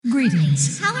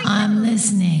Greetings. I'm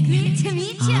listening. Good to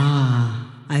meet you.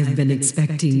 I've been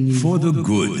expecting you. For the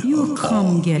good. You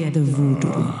come get the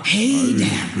voodoo. Hey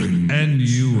there. And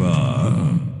you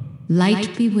are?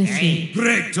 Light be with you.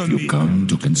 You come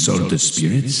to consult the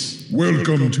spirits?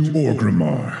 Welcome to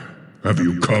Orgrimmar. Have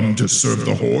you come to serve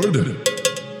the Horde?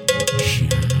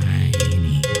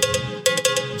 Shiny.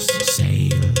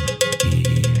 Sail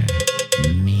here.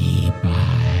 Me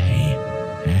buy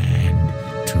and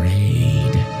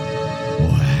trade.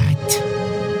 What?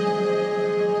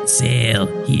 Sail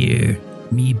here.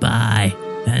 Me buy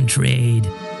and trade.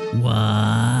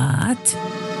 What?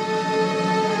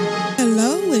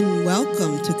 Hello and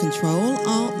welcome to Control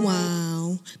Alt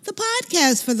Wow, the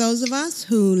podcast for those of us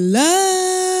who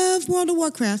love World of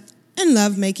Warcraft and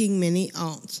love making mini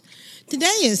alts. Today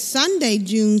is Sunday,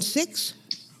 June 6,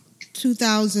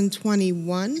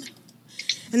 2021,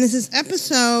 and this is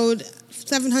episode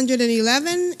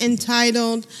 711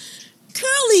 entitled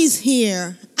Curly's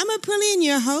Here. I'm Aprillian,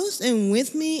 your host, and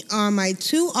with me are my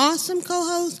two awesome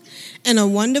co-hosts and a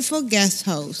wonderful guest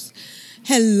host.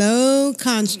 Hello,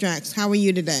 Constructs. How are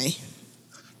you today?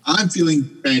 I'm feeling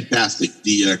fantastic.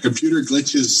 The computer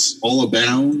glitches all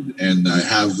abound, and I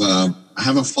have a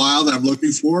file that I'm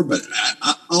looking for, but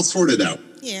I'll sort it out.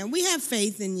 Yeah, we have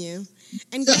faith in you.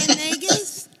 And Glenn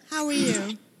Nagus, how are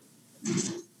you?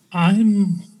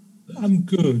 I'm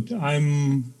good.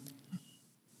 I'm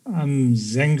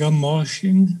Zenga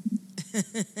moshing.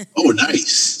 Oh,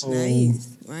 nice.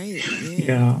 Nice, right?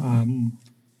 Yeah.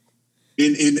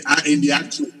 In the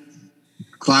actual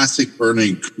classic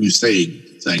Burning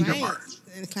Crusade Zangar March,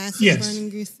 Classic Yes. Burning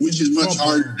Crusade. which is much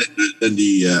harder than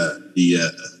the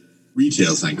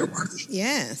retail Zangar March.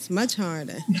 Yes, much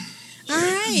harder. All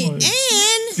right,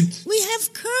 and we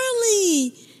have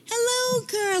Curly. Hello,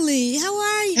 Curly. How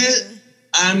are you? Hey,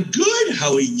 I'm good.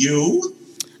 How are you?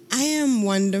 I am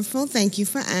wonderful. Thank you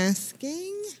for asking.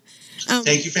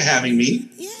 Thank you for having me.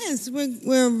 Yes,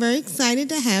 we're very excited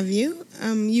to have you.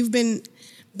 You've been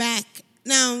back.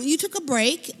 Now, you took a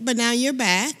break, but now you're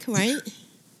back, right?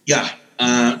 Yeah.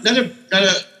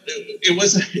 It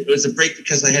was a break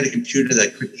because I had a computer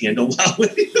that couldn't handle WoW.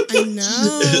 I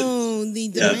know. The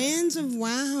demands of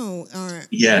WoW are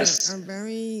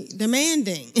very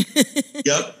demanding.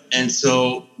 Yep. And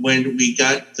so when we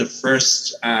got the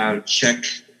first extra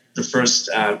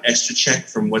check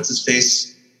from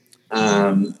What's-His-Face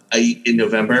in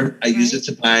November, I used it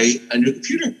to buy a new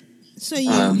computer. So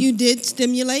you did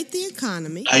stimulate the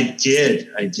economy. I did.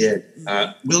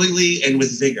 Willingly and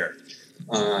with vigor.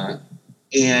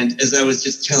 And as I was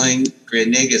just telling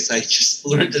Grand Nagus, I just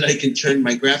learned that I can turn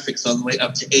my graphics all the way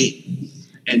up to 8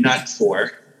 and not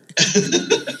 4.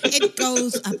 It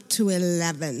goes up to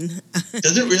 11.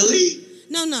 Does it really?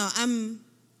 No.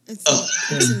 It's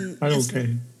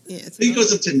Okay. Yeah, I think it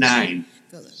goes up to 9.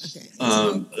 Okay.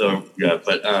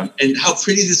 And how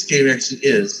pretty this game actually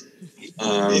is.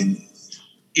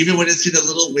 Even when it's in a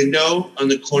little window on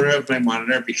the corner of my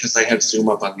monitor, because I have Zoom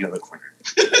up on the other corner.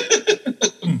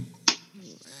 Right.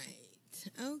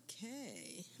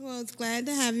 Okay. Well, it's glad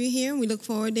to have you here. We look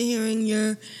forward to hearing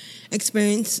your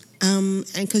experience. And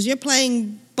because you're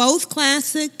playing both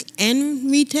classic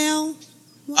and retail?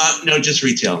 No, just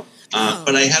retail.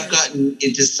 But I have gotten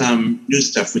into some new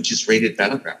stuff, which is rated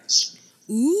battlegrounds.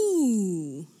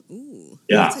 Ooh.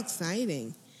 Yeah. That's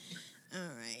exciting. All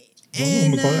right. Oh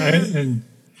my God! And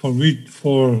for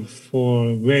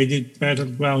rated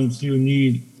battlegrounds, you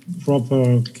need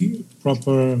proper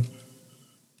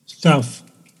stuff.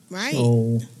 Right.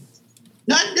 So,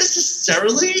 Not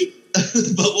necessarily,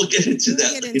 but we'll get into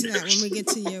that. We'll get into that when we get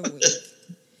to your week.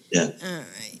 Yeah. All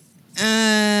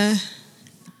right.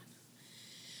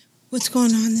 What's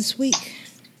going on this week?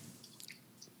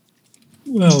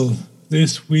 well,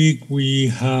 this week we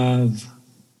have.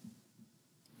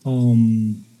 Let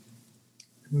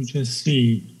me just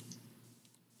see.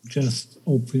 Just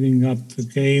opening up the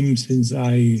game since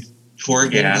I.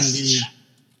 Torghast.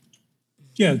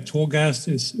 Yeah, Torghast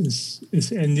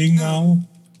is ending now.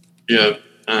 Yeah.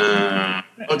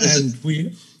 And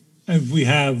we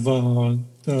have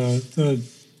the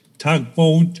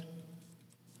tugboat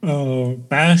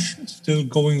bash still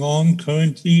going on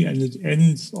currently, and it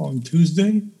ends on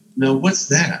Tuesday. No, what's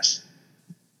that?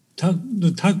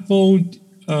 The tugboat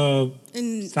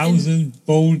Thousand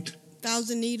Boat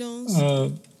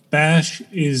Thousand bash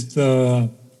is the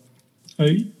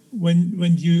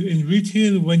when you in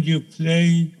retail when you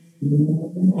play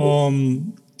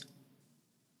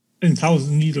in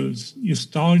Thousand Needles, you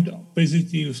start.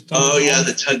 Oh yeah,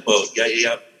 the tugboat.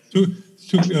 Yeah.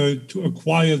 To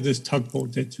acquire this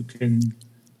tugboat that you can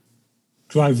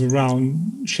drive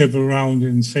around, ship around,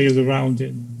 and sail around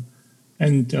in.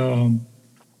 And the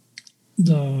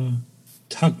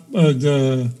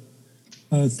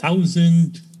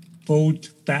 1,000 boat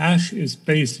bash is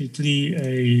basically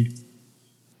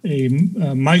a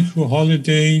micro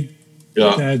holiday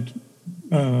that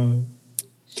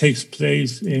takes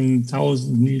place in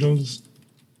Thousand Needles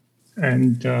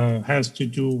and has to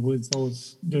do with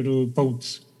those little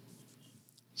boats.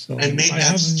 So and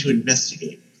mayhaps to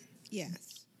investigate.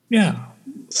 Yes. Yeah.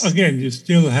 Again, you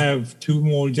still have 2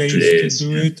 more days to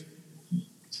do it.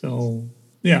 So,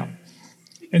 yeah.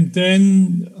 And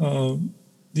then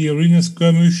the arena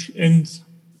skirmish ends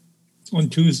on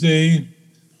Tuesday,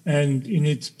 and in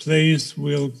its place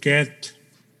we'll get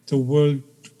the World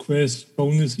Quest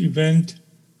bonus event.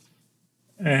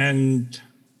 And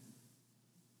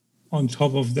on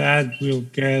top of that, we'll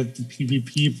get the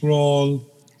PvP Brawl,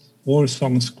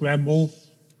 Warsong Scramble.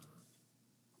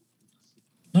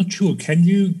 Not sure. Can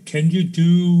you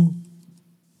do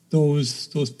those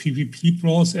PvP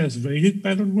brawls as rated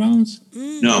battlegrounds?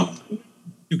 No,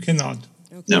 you cannot.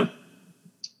 Okay. No,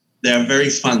 they're very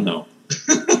fun though.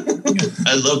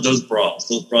 I love those brawls.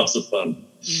 Those brawls are fun.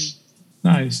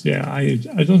 Nice. Yeah, I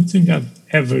don't think I've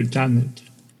ever done it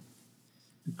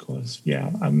because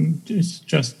it's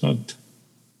just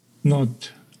not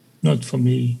for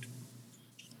me.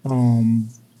 And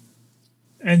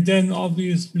then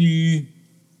obviously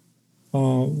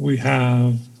we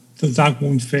have the Dark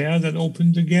Moon Fair that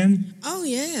opened again. Oh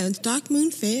yeah, it's Dark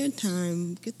Moon Fair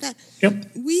time. Get that.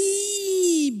 Yep.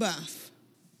 Wee buff.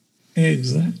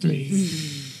 Exactly.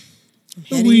 I'm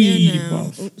The heading wee there now.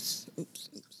 buff. Oops.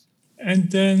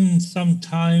 And then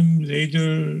sometime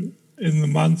later in the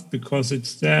month, because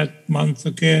it's that month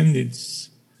again, it's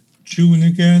June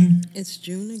again. It's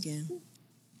June again.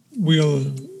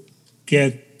 We'll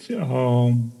get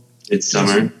it's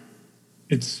summer.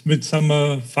 It's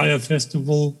Midsummer Fire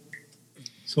Festival.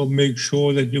 So make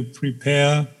sure that you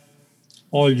prepare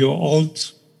all your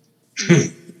alts.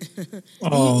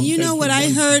 You know what I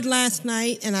heard last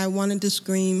night, and I wanted to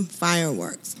scream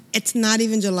fireworks. It's not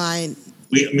even July.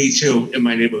 Me too, in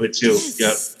my neighborhood too. Yes,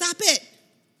 Yep. Stop it.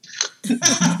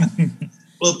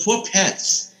 Well, poor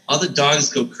pets. All the dogs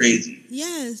go crazy.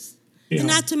 Yes. Yeah. And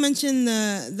not to mention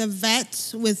the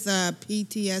vets with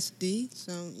PTSD.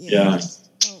 So, Yeah.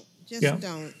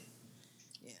 Don't.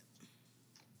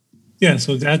 Yeah,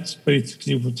 so that's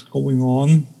basically what's going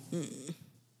on.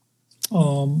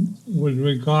 With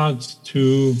regards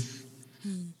to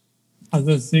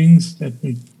other things,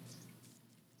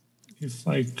 if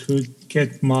I could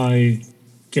get my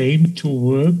game to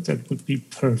work, that would be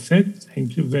perfect.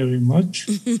 Thank you very much.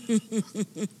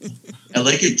 I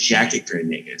like your jacket,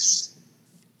 Grandagus.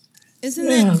 Isn't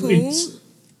that cool?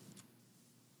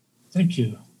 Thank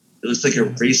you. It looks like a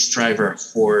race driver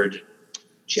Horde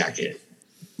jacket.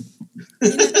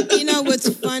 You know what's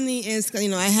funny is,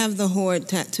 I have the Horde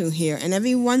tattoo here, and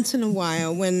every once in a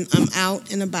while when I'm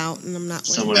out and about and I'm not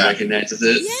wearing Someone recognizes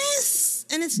it. Yes,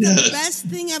 and it's the best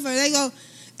thing ever. They go,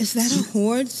 "Is that a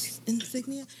Horde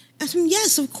insignia?" I said,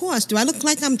 "Yes, of course." Do I look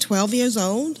like I'm 12 years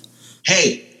old?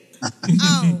 Hey.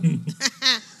 Oh.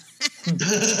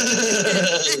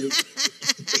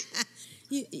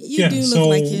 You do look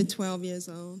like you're 12 years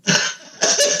old.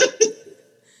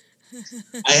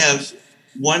 I have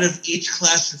one of each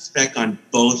class spec on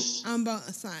both. On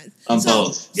both sides. On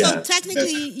both, yeah. So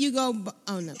technically, you go.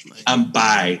 Oh, never mind. I'm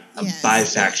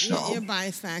bifactional. You're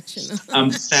bifactional.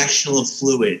 I'm factional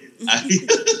fluid.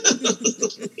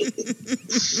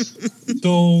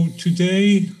 So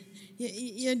today,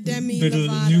 you're Demi little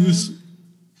Lovato.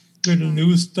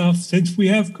 news stuff. Since we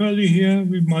have Curly here,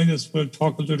 we might as well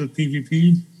talk a little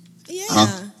PvP.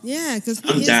 Yeah, because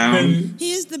I'm down.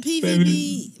 He is the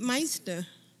PvP Meister.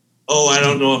 Oh, I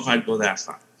don't know if I'd go that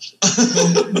far.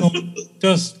 No,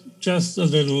 just a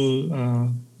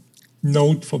little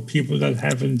note for people that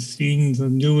haven't seen the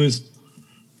newest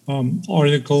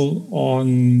article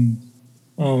on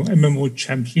MMO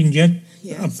Champion yet.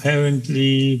 Yes.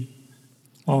 Apparently,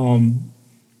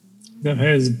 there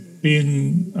has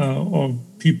been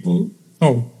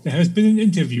there has been an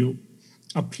interview,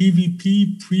 a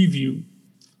PvP preview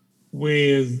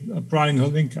with Brian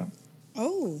Holinka.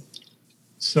 Oh.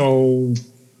 So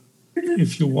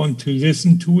if you want to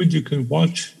listen to it, you can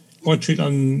watch it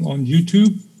on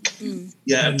YouTube.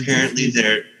 Yeah, apparently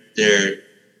they're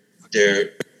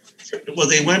well,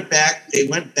 they went back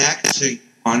to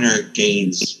Honor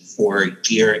Games for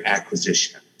gear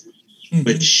acquisition,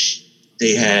 which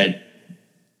they had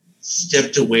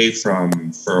stepped away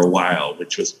from for a while,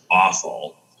 which was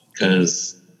awful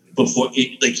because before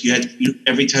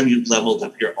every time you leveled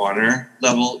up your honor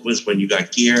level was when you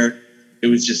got gear. It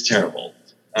was just terrible.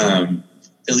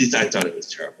 At least I thought it was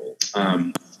terrible.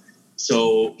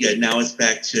 So yeah, now it's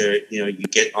back to, you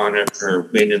get honor per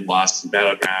win and loss in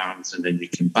battlegrounds, and then you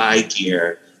can buy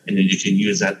gear, and then you can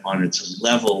use that honor to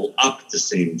level up the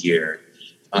same gear.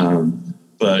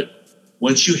 But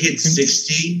once you hit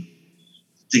 60,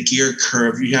 the gear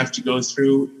curve you have to go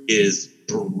through is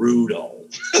brutal.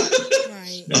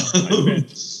 Right.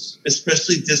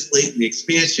 Especially this late in the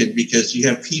expansion, because you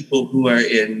have people who are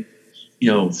in,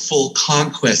 full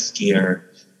conquest gear,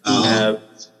 who have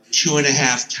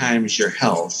 2.5 times your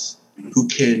health, who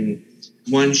can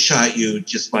one-shot you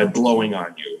just by blowing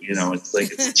on you.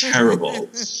 It's terrible.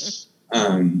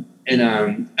 I mean,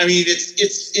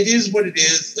 it is what it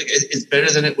is. Like, it's better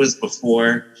than it was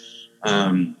before.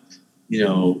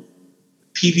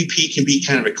 PvP can be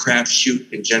kind of a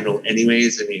crapshoot in general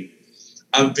anyways. I mean,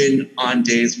 I've been on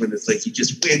days when it's like you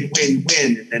just win,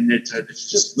 and then it's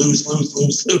just lose, and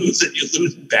you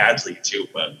lose badly too.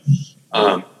 But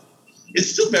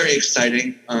it's still very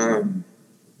exciting.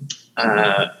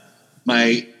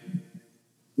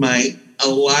 My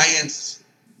Alliance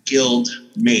guild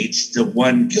mate, the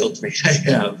one guild mate I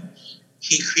have,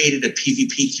 he created a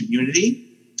PvP community,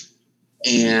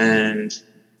 and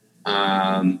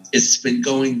it's been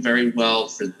going very well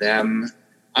for them.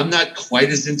 I'm not quite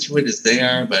as into it as they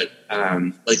are, but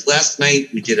like last night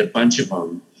we did a bunch of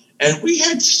them, and we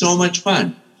had so much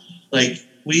fun. Like,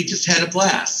 we just had a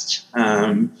blast.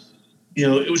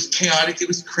 It was chaotic. It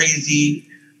was crazy.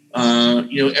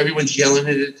 Everyone's yelling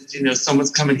at it.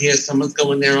 Someone's coming here, someone's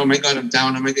going there. Oh my God, I'm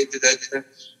down. Oh my God, do that.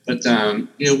 But,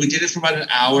 we did it for about an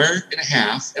hour and a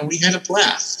half, and we had a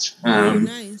blast.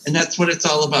 Nice. And that's what it's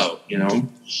all about,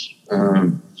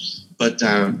 But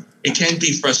it can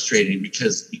be frustrating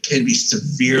because you can be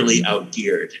severely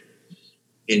outgeared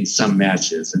in some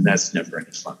matches, and that's never any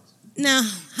fun. Now,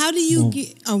 how do you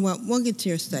get... Oh, well, we'll get to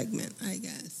your segment, I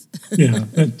guess. Yeah.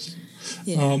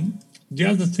 The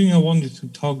other thing I wanted to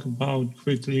talk about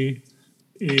quickly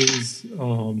is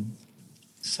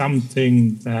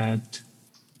something that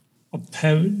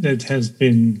has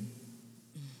been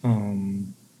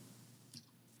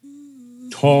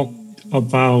talked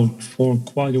about for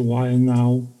quite a while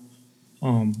now.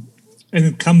 And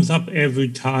it comes up every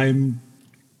time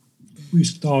we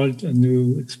start a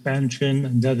new expansion,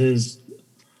 and that is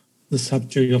the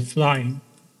subject of flying.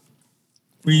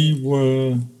 We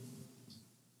were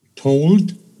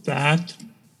told that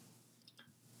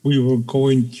we were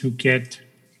going to get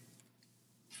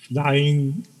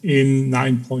flying in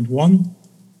 9.1,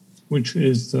 which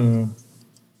is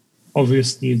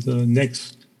obviously the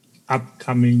next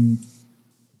upcoming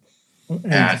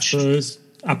first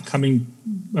upcoming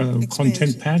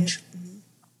content patch.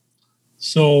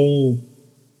 So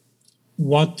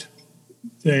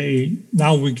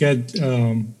now we get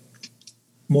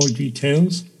more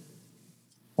details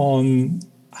on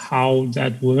how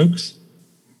that works.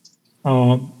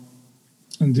 And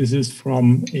this is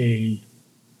from a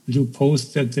blue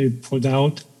post that they put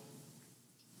out.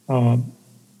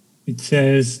 It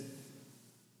says,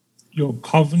 your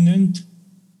covenant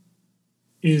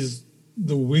is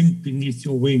the wind beneath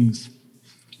your wings.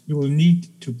 You will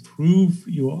need to prove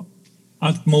your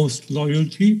utmost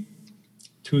loyalty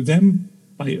to them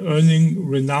by earning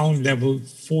renown level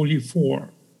 44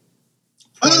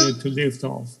 prior to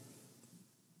liftoff.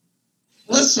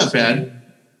 Well, that's not bad.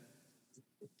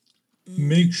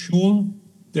 Make sure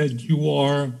that you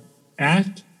are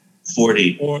at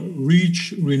 40 or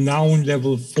reach renown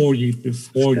level 40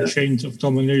 before Chains of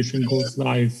Domination goes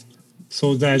live,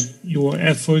 so that your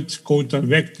efforts go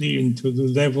directly into the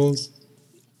levels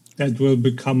that will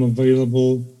become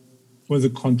available with the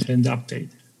content update.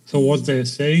 So what they're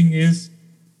saying is,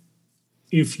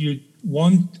 if you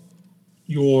want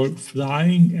your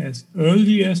flying as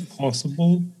early as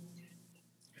possible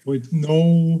with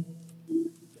no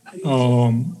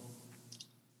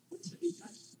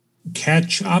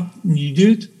catch up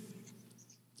needed,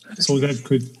 so that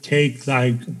could take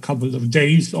like a couple of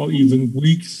days or even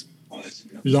weeks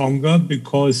longer,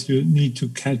 because you need to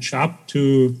catch up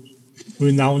to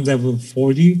renown level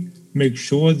 40. Make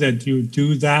sure that you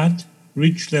do that,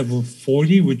 reach level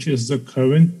 40, which is the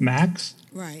current max.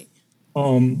 Right.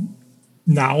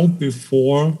 Now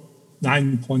before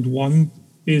 9.1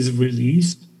 is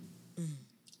released.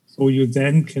 So you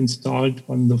then can start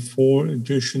on the 4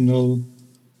 additional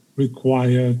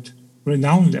required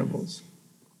renown levels.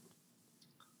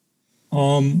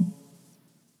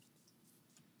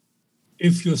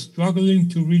 If you're struggling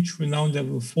to reach renown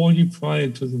level 40 prior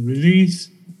to the release,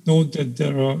 note that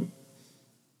there are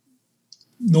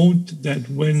note that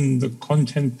when the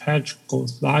content patch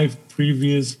goes live,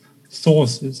 previous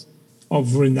sources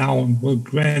of renown will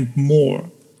grant more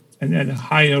and at a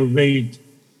higher rate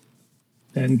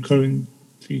than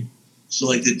currently. So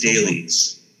like the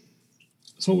dailies.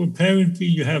 So apparently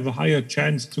you have a higher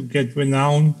chance to get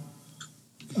renown.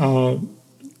 I'm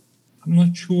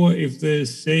not sure if they're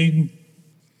saying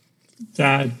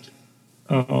that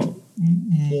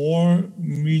more,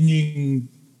 meaning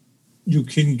you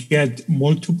can get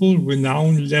multiple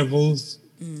renown levels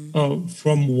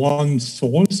from one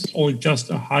source, or just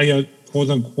a higher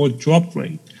quote-unquote drop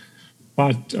rate.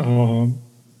 But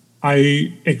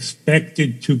I expect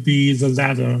it to be the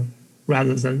latter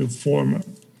rather than the former.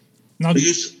 Not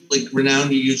like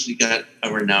renown, you usually got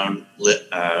a renown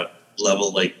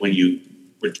level like when you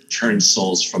return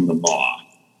souls from the maw.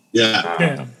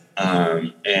 Yeah.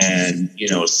 And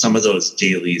some of those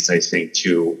dailies, I think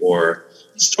too, or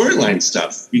storyline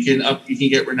stuff. You can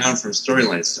get renown from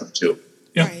storyline stuff too.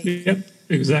 Yeah, right. Yep,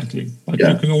 exactly. But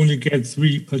you can only get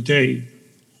 3 per day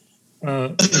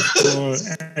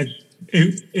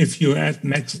if you're at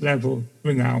max level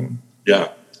renown.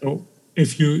 Yeah. So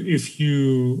if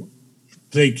you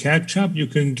play catch up, you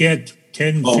can get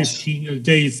 10, 15 a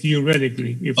day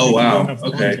theoretically if you don't have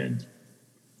content.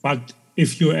 But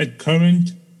if you're at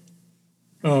current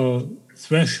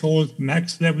threshold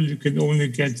max level, you can only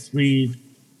get 3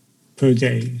 per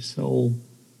day. So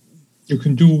you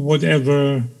can do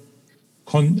whatever,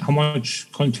 how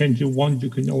much content you want, you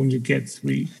can only get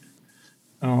 3.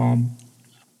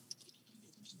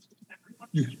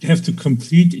 You have to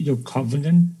complete your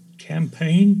Covenant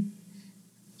campaign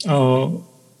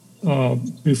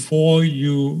before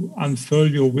you unfurl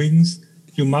your wings.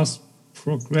 You must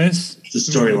progress the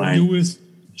storyline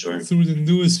through the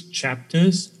newest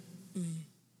chapters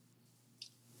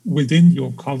within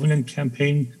your Covenant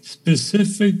campaign,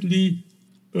 specifically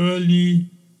early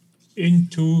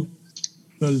into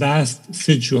the last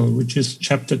sigil, which is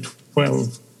chapter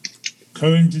 12.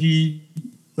 Currently,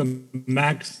 the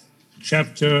max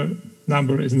chapter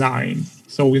number is 9.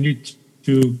 So we need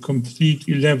to complete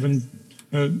 10,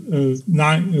 11,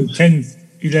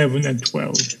 and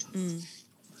 12.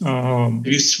 Have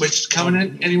you switched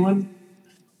Covenant, anyone?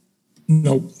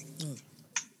 No,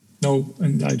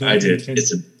 and I don't. I did.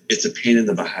 It's a pain in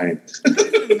the behind. I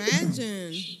can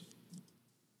imagine.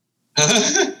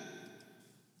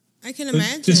 I can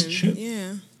imagine.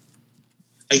 Yeah.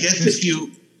 I guess if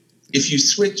you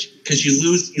switch, because you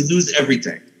lose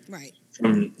everything. Right.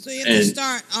 So you have to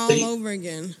start all over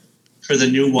again for the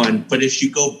new one. But if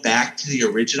you go back to the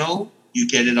original, you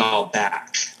get it all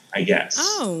back, I guess.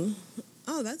 Oh,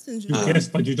 that's interesting. Yes,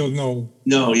 but you don't know.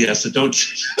 No, yeah. So don't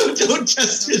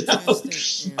test it out.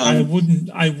 I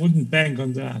wouldn't bank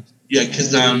on that. Yeah,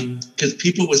 because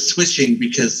people were switching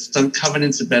because some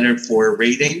covenants are better for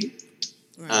rating,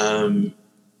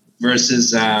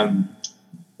 versus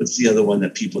what's the other one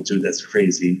that people do that's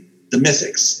crazy? The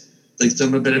mythics. Like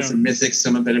some are better for mythics,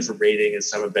 some are better for rating, and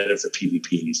some are better for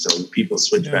PvP. So people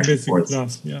switch back and forth.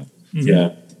 Plus, yeah. Mm-hmm.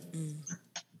 Yeah.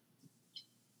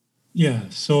 Yeah.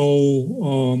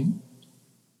 So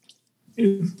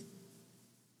let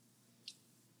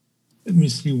me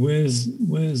see. Where's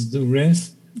the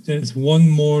rest? There's one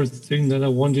more thing that I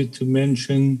wanted to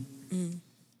mention.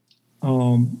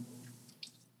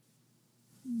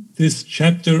 This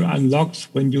chapter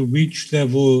unlocks when you reach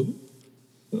level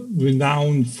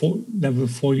renown level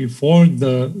 44,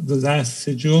 the last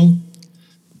sigil,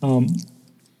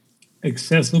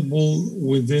 accessible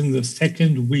within the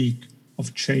second week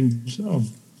of change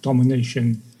of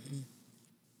domination.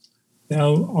 There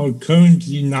are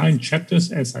currently 9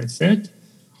 chapters, as I said,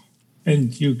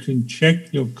 and you can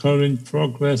check your current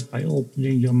progress by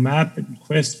opening your map and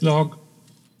quest log,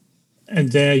 and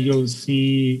there you'll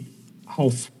see how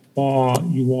far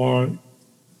you are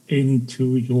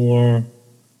into your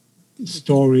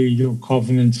story, your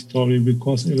Covenant story,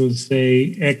 because it'll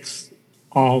say X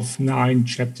of 9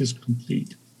 chapters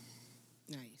complete.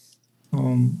 Nice.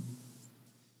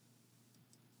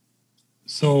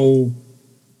 So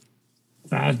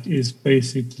that is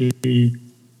basically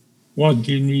what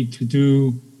you need to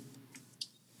do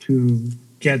to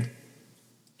get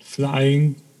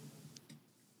flying,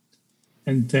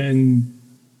 and then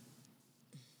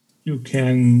you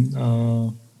can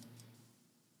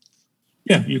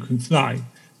you can fly.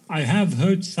 I have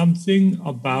heard something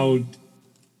about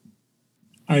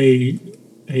a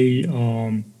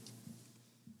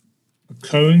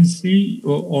currency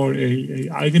or a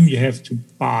item you have to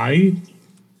buy,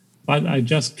 but I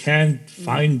just can't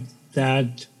find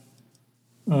that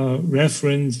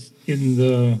reference in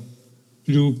the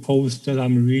blue post that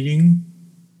I'm reading.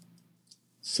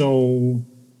 So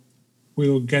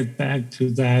we'll get back to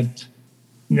that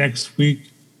next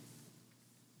week.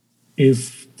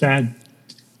 If that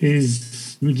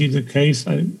is really the case,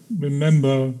 I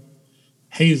remember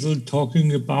Hazel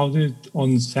talking about it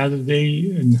on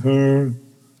Saturday in her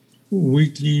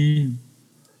weekly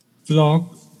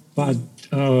vlog, but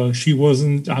she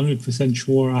wasn't 100%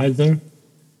 sure either.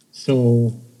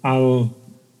 So I'll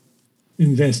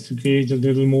investigate a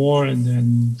little more and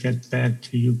then get back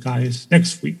to you guys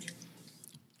next week.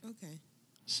 Okay.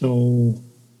 So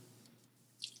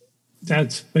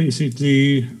that's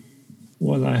basically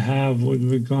what I have with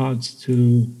regards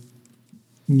to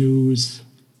news.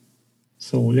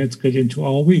 So let's get into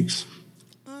our weeks.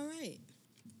 All right.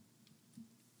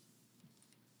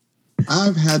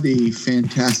 I've had a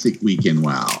fantastic weekend.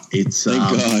 Wow. It's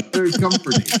very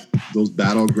comforting. Those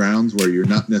battlegrounds where you're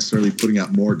not necessarily putting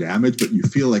out more damage, but you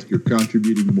feel like you're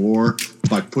contributing more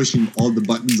by pushing all the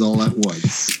buttons all at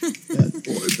once.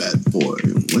 Bad boy.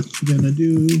 What you gonna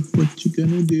do? What you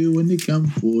gonna do when they come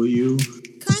for you?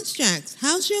 Constructs,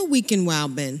 how's your weekend wow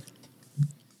been?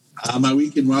 My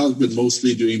weekend wow has been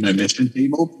mostly doing my mission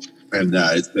table, and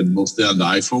it's been mostly on the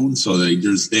iPhone. So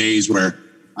there's days where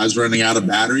I was running out of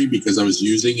battery because I was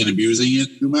using and abusing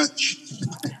it too much.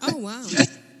 Oh, wow.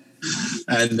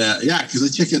 And because I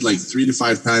check it like 3 to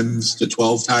 5 times to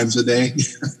 12 times a day.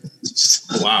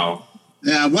 Wow.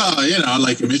 Yeah, well,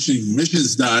 like a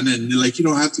mission's done, and like you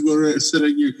don't have to go to sit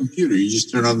at your computer. You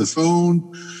just turn on the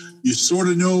phone. You sort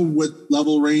of know what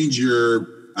level range your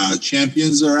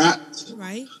champions are at.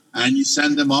 Right. And you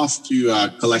send them off to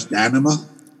collect anima.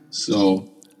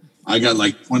 So I got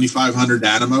like 2,500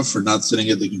 anima for not sitting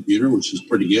at the computer, which is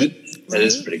pretty good. That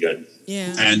is pretty good.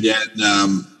 Yeah. And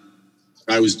then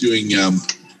I was doing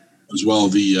as well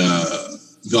the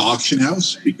auction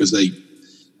house because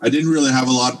I didn't really have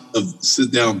a lot of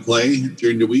sit down play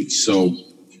during the week, so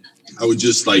I would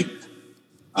just like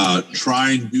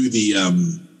try and do the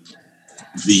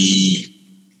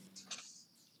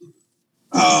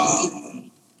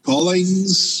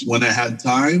callings when I had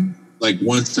time. Like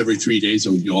once every 3 days, I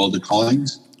would do all the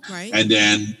callings, right? And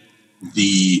then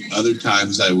the other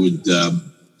times I would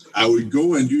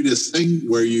go and do this thing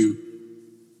where you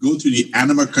go to the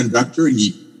anima conductor and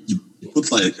you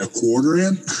put like a quarter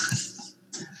in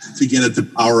to get it to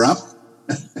power up.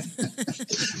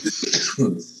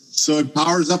 So it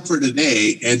powers up for the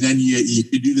day, and then you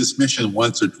can do this mission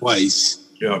once or twice.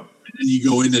 Yeah. And then you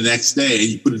go in the next day and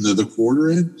you put another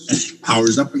quarter in, and it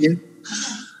powers up again.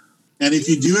 And if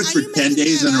you do it for 10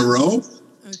 days in a row,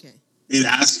 it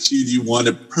asks you, do you want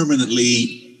to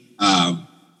permanently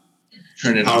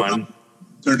turn it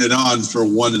on for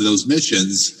one of those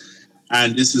missions?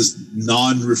 And this is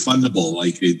non-refundable.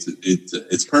 Like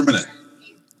it's permanent.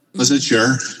 I said,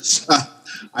 sure.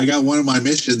 I got one of my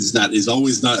missions that is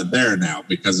always not there now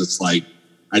because it's like,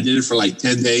 I did it for like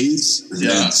 10 days.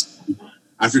 Yeah.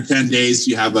 After 10 days,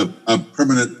 you have a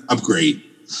permanent upgrade.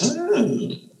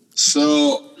 Oh.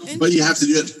 So, but you have to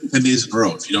do it 10 days in a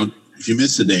row. If you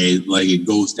miss a day, like it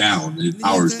goes down, it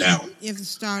powers down. You have to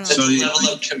start off. So the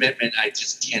level of commitment I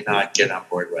just cannot get on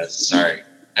board with. Sorry.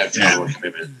 I have trouble with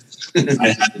commitment.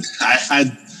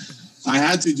 I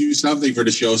had to do something for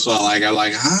the show, so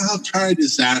I'll try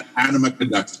this anima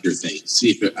conductor thing,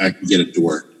 see if I can get it to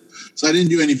work. So I didn't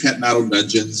do any pet battle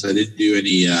dungeons. I didn't do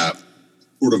any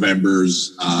Court of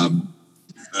Embers,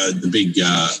 the big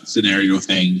scenario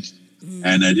thing,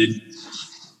 and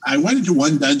I went into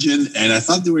one dungeon and I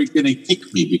thought they were going to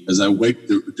kick me because I wiped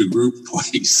the group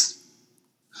twice.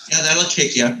 Yeah, that'll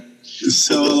kick you.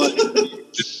 So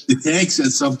the tank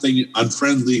said something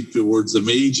unfriendly towards the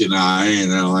mage and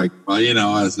I'm like, well,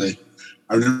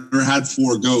 I've never had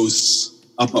 4 ghosts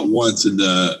up at once in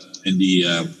the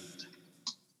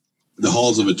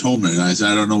Halls of Atonement, and I said,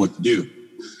 I don't know what to do.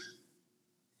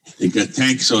 The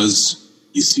tank says,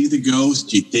 you see the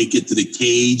ghost, you take it to the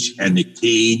cage, and the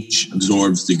cage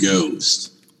absorbs the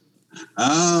ghost.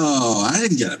 Oh, I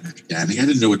didn't get a mechanic. I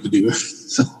didn't know what to do.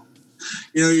 So,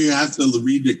 you have to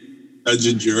read the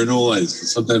dungeon journal.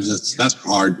 Sometimes that's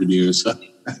hard to do. So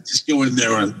I just go in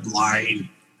there with blind,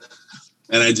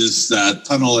 and I just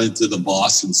tunnel into the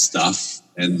boss and stuff.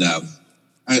 And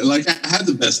I had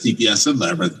the best DPS in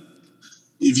there, but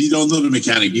if you don't know the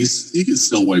mechanic, you can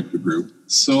still wipe the group.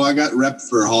 So I got rep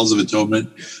for Halls of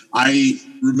Atonement. I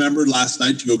remembered last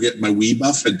night to go get my Wii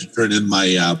buff and to turn in my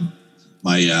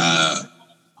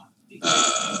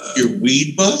your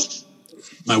weed buff?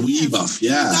 My Wii buff,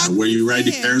 yeah, where you ride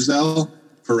the carousel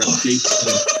for reputation.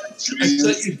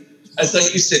 I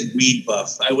thought you said weed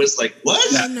buff. I was like, what?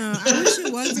 Yeah. No, I wish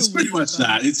it was. It's pretty much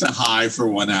that. It's a high for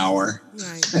 1 hour.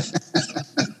 Right.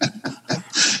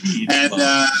 And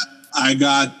I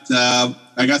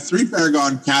got 3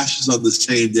 Paragon caches on the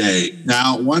same day.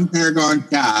 Now, 1 Paragon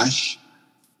cache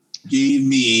gave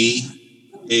me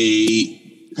a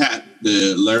pet,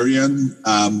 the Larian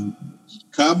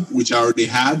cub, which I already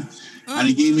had, and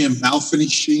it gave me a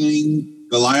malfinishing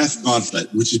Goliath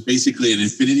gauntlet, which is basically an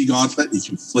infinity gauntlet. If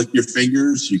you flick your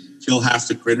fingers, you kill half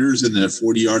the critters in a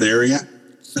 40-yard area.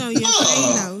 So you're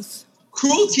saying those.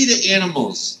 Cruelty to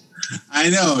animals. I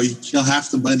know, you kill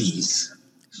half the bunnies.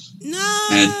 No.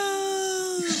 And,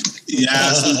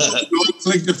 yeah, so don't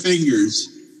flick the fingers.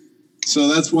 So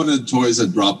that's one of the toys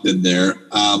that dropped in there.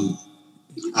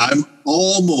 I'm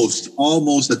almost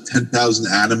at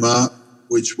 10,000 anima,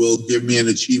 which will give me an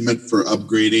achievement for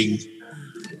upgrading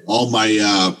all my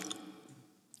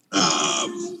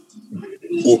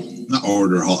not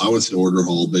order hall. I would say order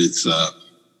hall, but it's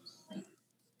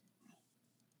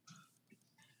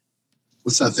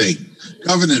what's that thing?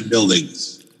 Covenant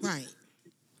buildings. Right.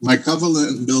 My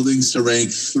covenant buildings to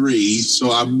rank 3,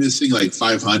 so I'm missing like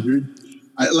 500.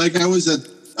 I was at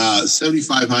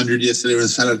 7,500 yesterday when I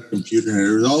sat at the computer, and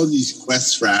there was all these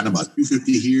quests for anima.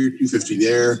 250 here, 250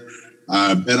 there.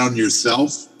 Bet on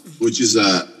yourself, which is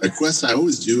a quest I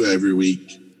always do every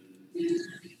week.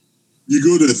 You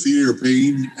go to the Theater of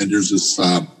Pain, and there's this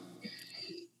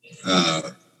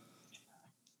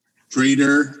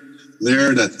trader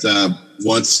there that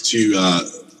wants to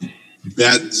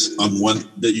bet on one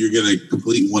that you're going to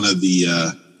complete one of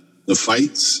the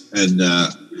fights, and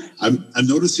I'm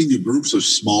noticing the groups are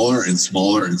smaller and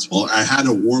smaller and smaller. I had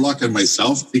a warlock and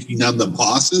myself taking down the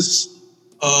bosses.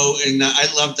 Oh, and I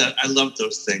love that. I love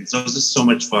those things. Those are so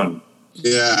much fun.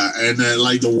 Yeah, and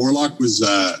the warlock was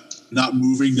not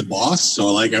moving the boss,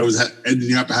 so I was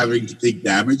ending up having to take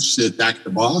damage to attack the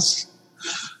boss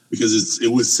because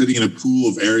it was sitting in a pool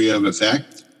of area of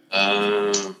effect.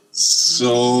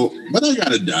 So, but I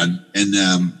got it done, and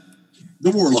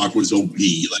the warlock was OP.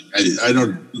 I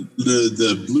don't.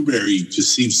 The blueberry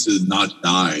just seems to not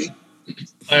die.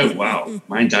 Oh wow,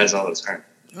 mine dies all the time.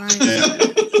 Yeah.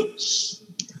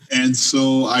 And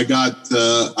so I got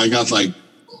like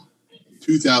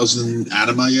 2,000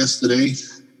 anima yesterday.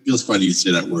 Feels funny to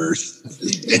say that word.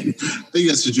 I think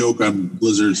that's a joke on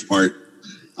Blizzard's part.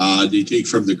 They take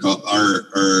from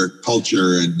our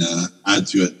culture and add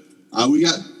to it. We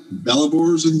got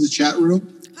Bellivores in the chat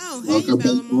room. Oh, welcome,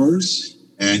 Bellivores.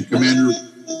 And Commander.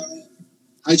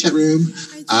 Hi, chat room.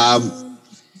 I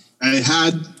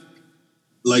had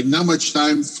not much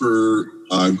time for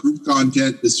group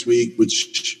content this week,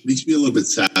 which makes me a little bit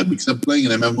sad because I'm playing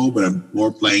an MMO, but I'm more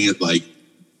playing it like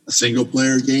a single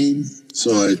player game.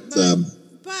 So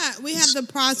but we have the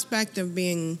prospect of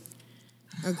being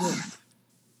a group.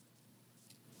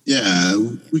 Yeah,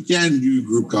 we can do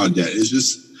group content. It's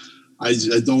just I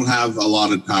don't have a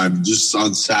lot of time. Just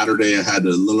on Saturday, I had a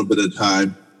little bit of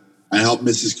time. I helped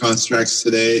Mrs. Constructs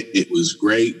today. It was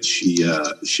great. She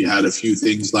had a few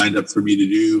things lined up for me to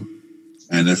do,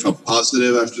 and I felt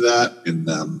positive after that. And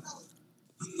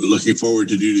looking forward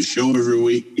to do the show every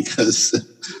week because it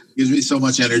gives me so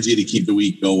much energy to keep the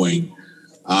week going.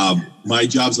 My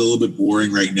job's a little bit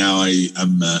boring right now.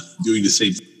 I'm doing the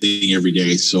same thing every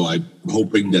day, so I'm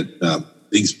hoping that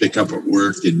things pick up at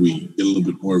work and we get a little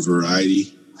bit more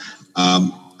variety.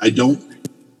 I don't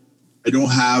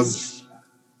have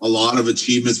a lot of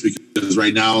achievements because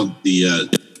right now the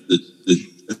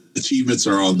achievements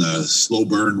are on the slow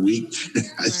burn week.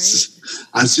 I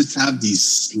just have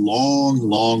these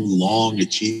long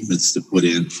achievements to put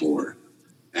in for,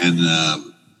 and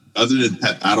other than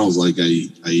pet battles,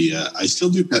 I still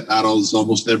do pet battles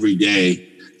almost every day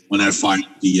when I find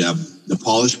the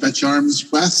polished pet charms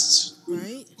quests.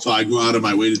 Right. So I go out of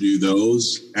my way to do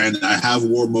those, and I have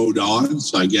war mode on,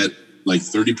 so I get like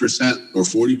 30% or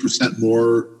 40%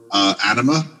 more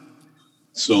anima.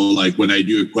 So when I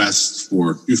do a quest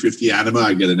for 250 anima,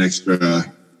 I get an extra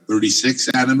 36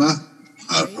 anima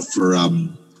for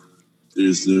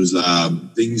there's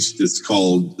things that's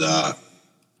called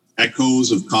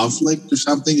Echoes of Conflict or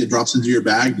something. It drops into your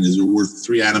bag and is worth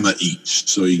 3 anima each.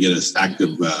 So you get a stack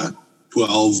of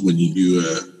 12 when you do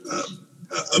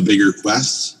a bigger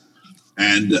quest.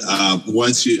 And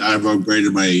once I've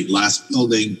upgraded my last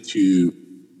building to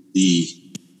the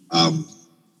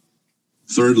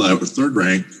third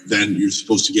rank, then you're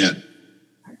supposed to get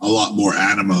a lot more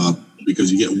anima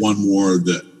because you get one more of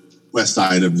the quest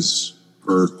items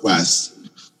per quest.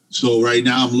 So right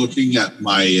now I'm looking at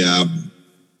my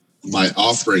my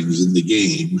offerings in the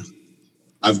game.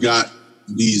 I've got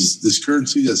this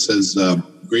currency that says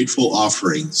Grateful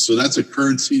Offerings. So that's a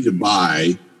currency to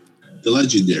buy the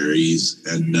legendaries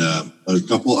and a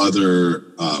couple other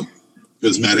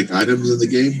cosmetic items in the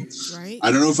game. Right.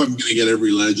 I don't know if I'm going to get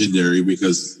every legendary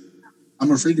because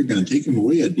I'm afraid they're going to take them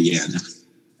away at the end,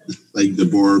 like the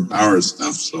board power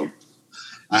stuff. So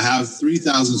I have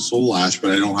 3,000 soul ash,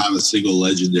 but I don't have a single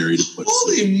legendary to put.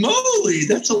 Holy moly,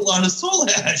 that's a lot of soul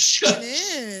ash. It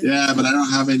is. Yeah, but I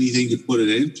don't have anything to put it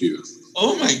into.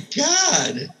 Oh my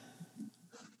god!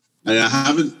 And I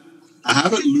haven't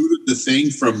looted the thing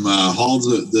from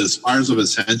the Spires of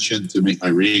Ascension to make my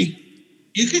ring.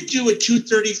 You could do a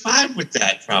 235 with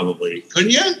that, probably,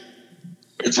 couldn't you?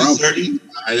 Or 230?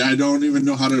 I don't even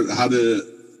know how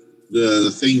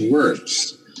the thing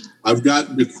works. I've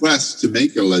got the quest to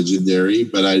make a legendary,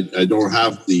 but I don't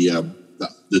have the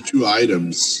two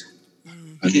items.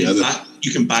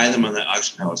 You can buy them on the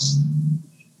auction house.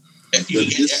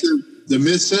 The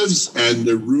missives and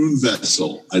the rune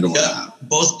vessel, I don't have.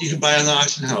 Both you can buy on the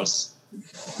auction house.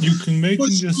 You can make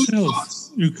them yourself.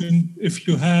 You can, if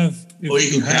you have. You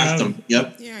can craft them.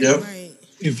 Yep. Yeah, yep. Right.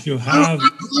 If you have.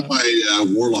 My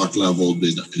warlock level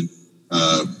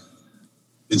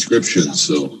inscription,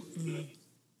 so.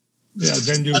 Yeah,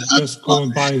 then you just go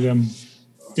and buy them.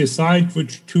 Decide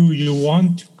which two you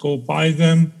want, go buy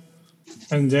them,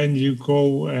 and then you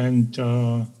go and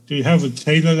do you have a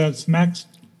tailor that's maxed?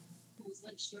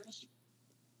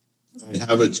 I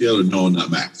have a tailor, no, not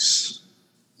max.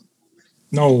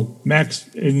 No, max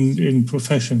in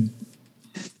profession.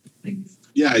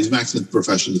 Yeah, he's maxed in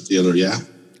professional tailor, yeah.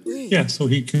 Yeah, so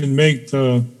he can make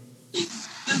the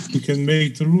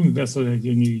rune vessel that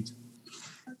you need.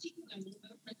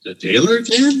 The tailor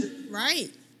can?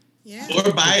 Right. Yeah.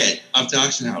 Or buy it off the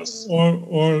auction house.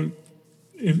 Or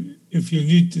if you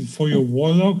need it for your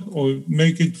warlock, or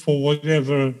make it for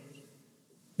whatever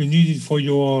you need it for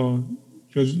your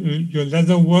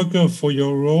leather worker, for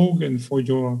your rogue, and for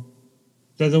your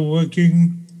leather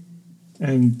working,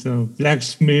 and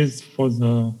blacksmith for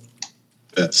the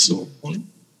vessel.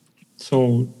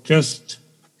 So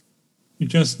you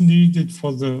just need it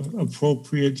for the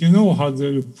appropriate. You know how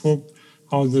the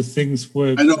things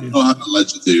work. I don't know how the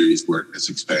legendaries work this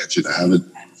expansion. I haven't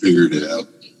figured it out.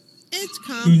 It's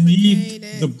complicated. You need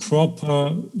the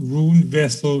proper rune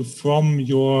vessel for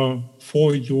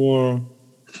your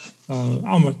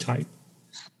armor type,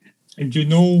 and you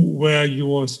know where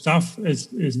your stuff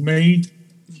is made.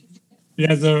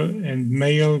 Leather and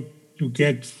mail you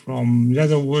get from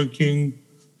leatherworking,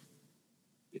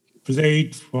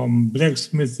 blade from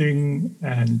blacksmithing,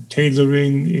 and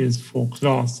tailoring is for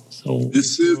cloth. So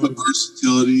missive of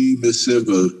versatility, missive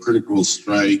of critical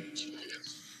strike.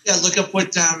 Yeah, look up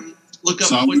what. I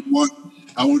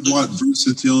would want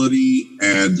versatility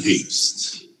and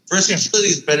haste. Versatility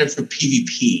is better for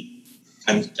PvP,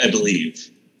 I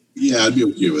believe. Yeah, I'd be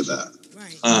okay with that.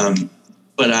 Right.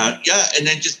 Yeah, and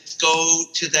then just go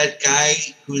to that guy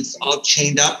who's all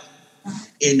chained up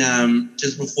in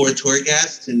just before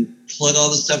Torghast and plug all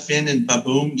the stuff in, and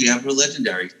ba-boom, you have a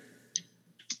legendary.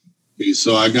 Okay,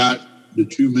 so I got the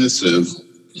two missive.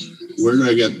 Where do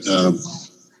I get?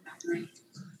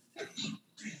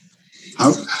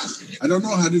 I don't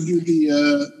know how to do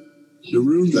the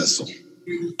rune vessel.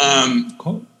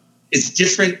 It's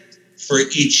different for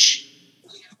each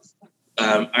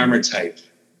armor type.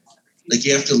 Like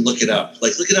you have to look it up.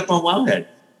 Like look it up on Wildhead.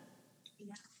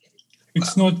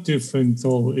 It's not different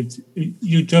though.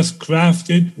 You just craft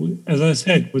it, as I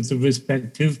said, with the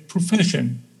respective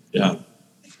profession. Yeah.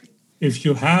 If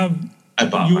you have,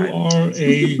 you are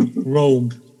a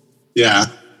rogue. Yeah.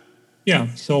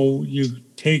 Yeah. So you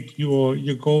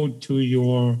go to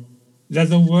your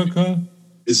leather worker.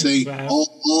 It's saying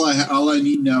all I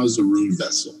need now is a rune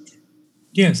vessel.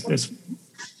 Yes,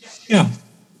 yeah.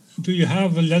 Do you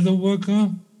have a leather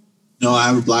worker? No, I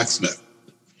have a blacksmith.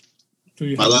 Do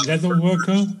you have a leather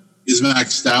worker? He's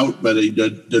maxed out, but I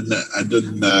didn't.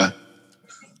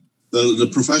 The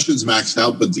profession's maxed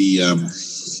out, but the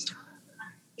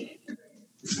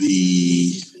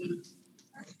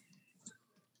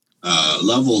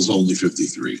level is only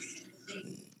 53.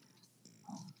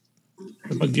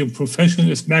 But your profession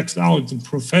is maxed out. The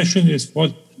profession is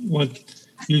what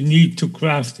you need to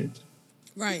craft it.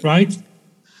 Right. Right?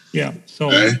 Yeah.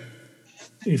 So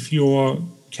if your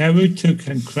character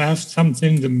can craft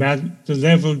something, the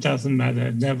level doesn't matter.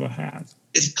 It never has.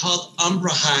 It's called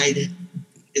Umbrahide.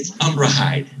 It's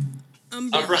Umbrahide.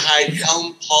 Umbrahide,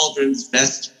 helm, pauldrons,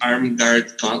 vest, arm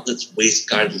guards, gauntlets, waist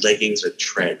guard, leggings, or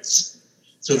treads.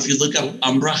 So if you look up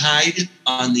Umbrahide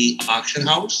on the auction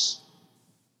house,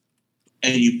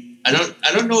 and I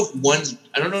don't know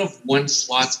if one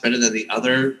slot's better than the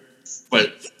other,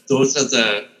 but those are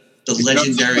the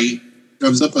legendary.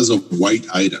 Comes up as a white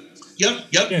item. Yep.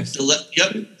 Yes.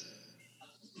 Yep.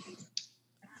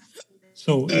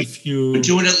 So if you... We're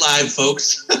doing it live,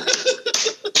 folks.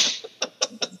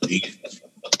 Thank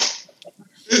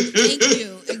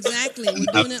you. Exactly.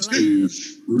 We're doing it live.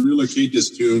 Relocate this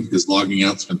tune because logging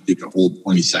out's going to take a whole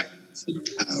 20 seconds.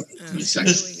 20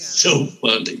 seconds. So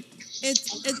funny.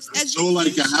 It's so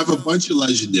like I have a bunch of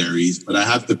legendaries, but I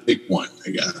have to pick one, I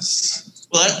guess.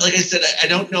 Well, like I said, I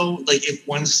don't know like if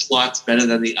one slot's better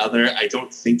than the other. I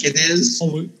don't think it is.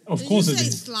 Oh, of course it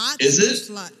is. Slot? Is it?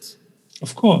 Slot.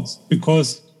 Of course,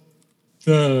 because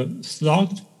the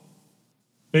slot,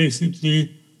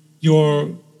 basically,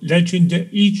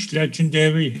 each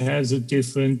legendary has a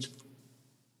different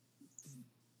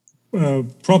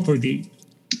property.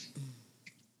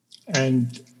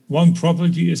 And one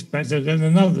property is better than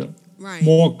another. Right.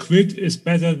 More crit is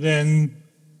better than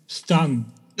stun.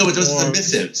 No, but those are the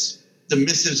missives. The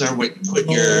missives are what put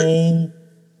your... Oh,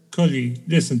 Curly,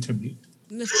 listen to me.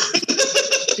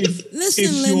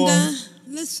 Listen, Linda.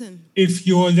 Listen. If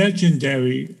your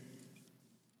legendary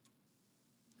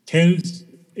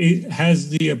it has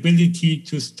the ability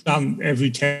to stun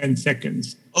every 10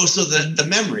 seconds. Oh, so the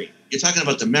memory. You're talking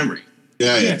about the memory.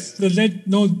 Yeah, yes. The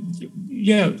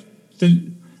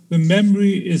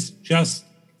memory is just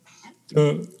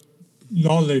the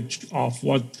knowledge of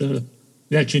what the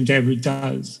legendary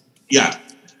does. Yeah.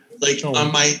 Like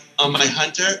on my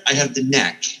hunter, I have the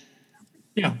neck.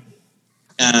 Yeah.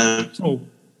 So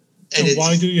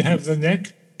why do you have the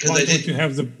neck? Why don't you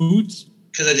have the boots?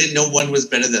 Because I didn't know one was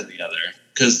better than the other.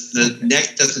 Because the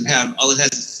neck doesn't have, all it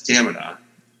has is stamina.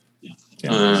 Yeah.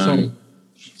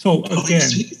 So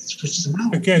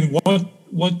again,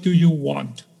 what do you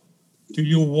want? Do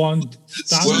you want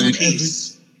stun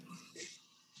It's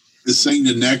saying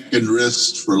the neck and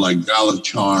wrist for like Gala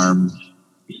Charm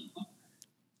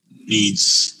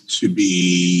needs to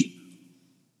be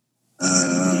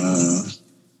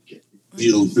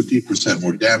deal 50%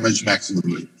 more damage,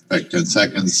 maximum effect 10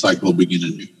 seconds, cycle begin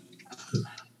anew.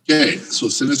 Okay, so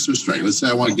Sinister Strike. Let's say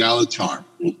I want Gala Charm.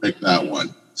 We'll pick that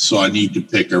one. So I need to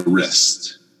pick a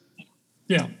wrist.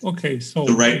 Yeah, okay. So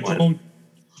the right one.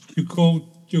 You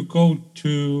go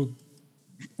to,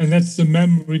 and that's the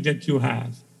memory that you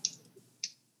have.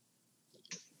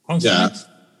 Yeah.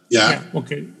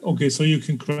 Okay. So you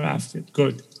can craft it.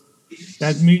 Good.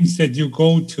 That means that you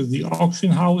go to the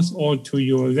auction house or to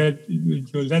your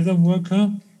leather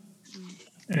worker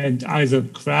and either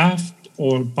craft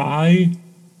or buy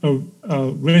a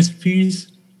wrist piece,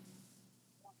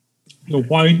 the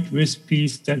white wrist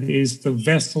piece that is the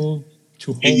vessel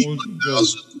to hold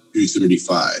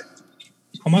 81,235.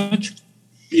 How much?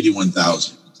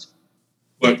 81,000.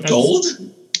 What, gold?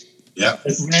 Yeah.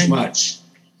 That's too much.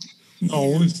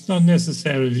 No, it's not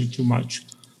necessarily too much.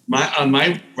 On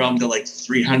my realm, they're like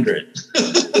 300.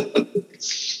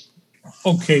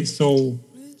 Okay, so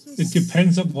it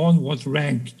depends upon what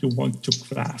rank you want to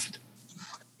craft.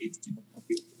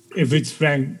 If it's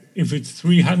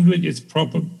 300, it's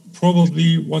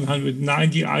probably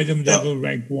 190 item level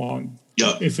rank 1.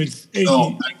 Yeah. If it's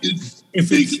 80,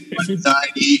 if it's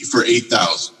 90 for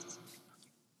 8,000.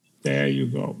 There you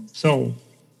go. So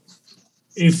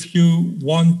if you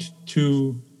want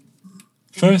to,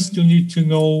 first you need to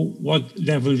know what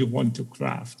level you want to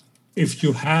craft. If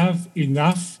you have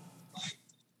enough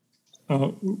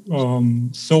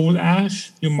soul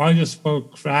ash, you might as well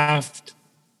craft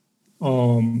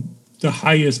the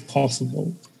highest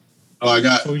possible. Oh, I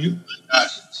got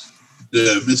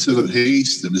the Missive of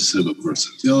Haste, the Missive of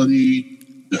Versatility,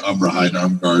 the Umbra Hide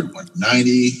Arm Guard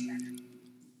 190,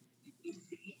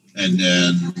 and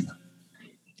then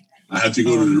I have to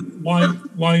go to the... Why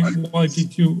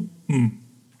did you...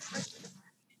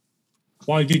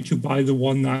 Why did you buy the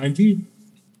 190?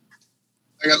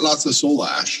 I got lots of soul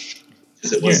ash.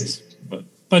 Yes,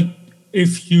 but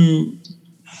if you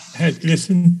had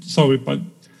listened... Sorry, but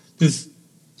this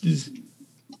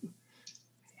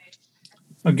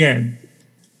again,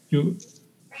 you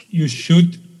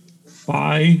should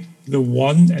buy the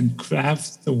one and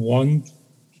craft the one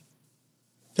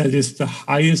that is the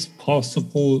highest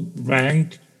possible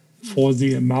rank for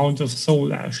the amount of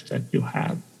soul ash that you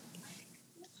have.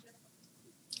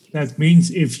 That means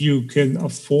if you can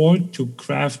afford to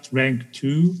craft rank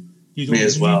 2, you don't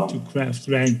need to craft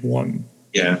rank 1.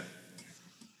 Yeah.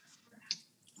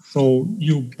 So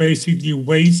you basically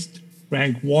waste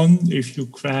rank 1 if you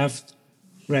craft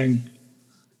rank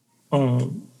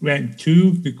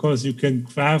 2 because you can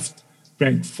craft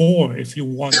rank 4 if you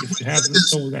want, if you have the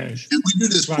soul ash. Can we do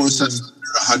this process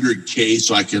under 100K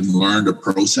so I can learn the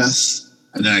process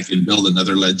and then I can build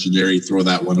another legendary, throw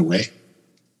that one away?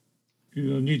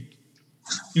 You don't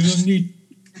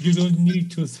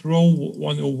need to throw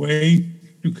one away.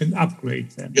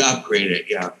 upgrade them. You upgrade it,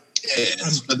 yeah.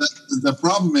 Yes, but the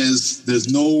problem is there's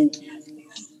no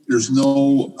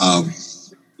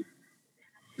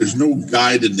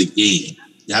guide in the game.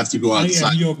 You have to go outside.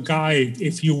 I am your guide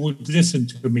if you would listen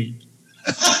to me.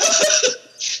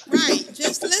 Right,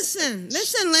 just listen.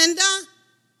 Listen, Linda.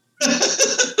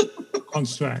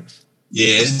 Constructs.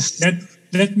 Yes.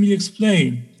 Let me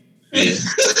explain. Yes.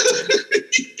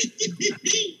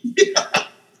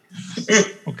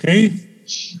 Okay.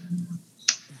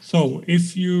 So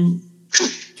if you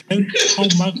tell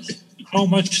how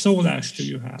much soul ash do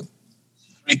you have?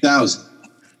 3,000.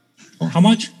 How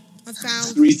much?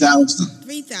 3,000.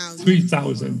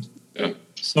 3,000. Yeah.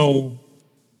 So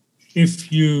if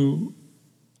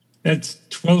that's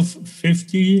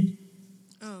 1250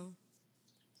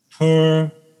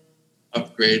 per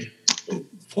upgrade.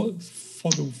 For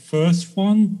the first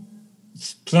one,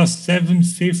 it's plus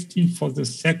 750 for the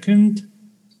second.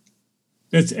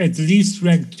 That's at least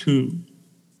rank 2.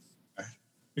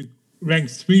 Rank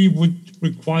 3 would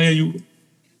require you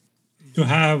to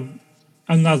have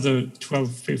another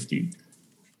 1250.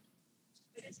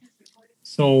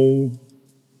 So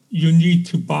you need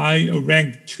to buy a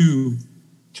rank 2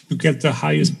 to get the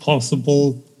highest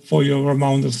possible for your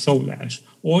amount of soul ash.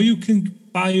 Or you can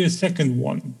buy a second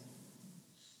one.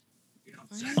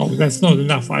 Oh, that's not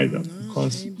enough either,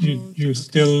 because you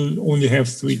still only have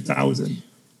 3,000.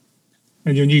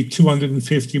 And you need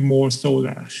 250 more soul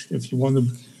ash if you want to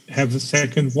have a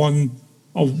second one,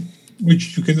 of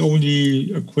which you can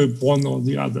only equip one or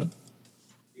the other.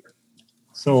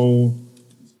 So,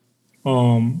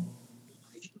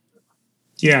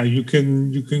 yeah, you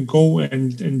can go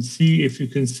and see if you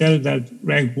can sell that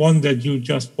rank 1 that you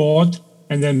just bought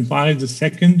and then buy the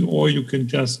second, or you can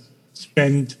just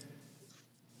spend.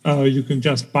 You can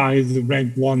just buy the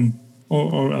rank 1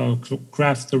 or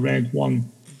craft the rank 1.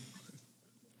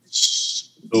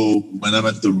 So when I'm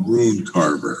at the Rune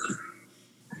Carver,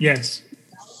 yes,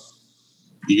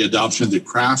 you get the option to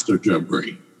craft or to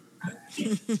upgrade.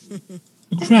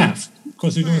 Craft,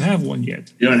 because you don't have one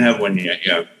yet. You don't have one yet,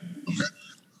 yeah. Okay.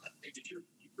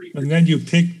 And then you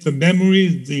pick the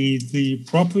memory, the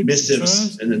property missives,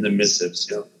 first. and then the missives,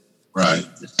 yeah. Right.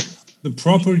 The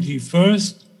property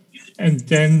first, and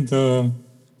then the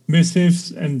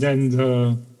missives, and then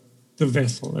the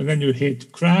vessel. And then you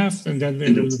hit craft, and then...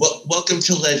 welcome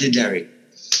to Legendary.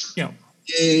 Yeah.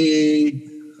 Yay.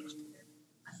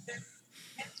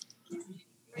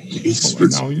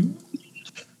 Now you...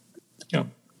 Yeah.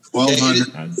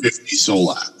 1,250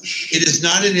 soul ash. It is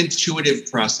not an intuitive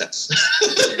process.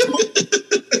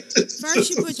 First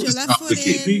you put your left foot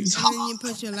in, and then you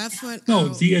put your left foot No,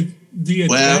 out. the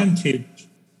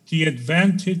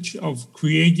advantage of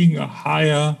creating a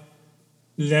higher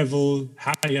level,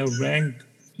 higher rank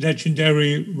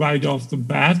legendary right off the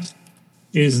bat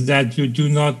is that you do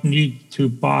not need to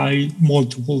buy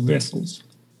multiple vessels.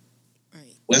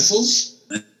 Vessels?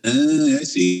 I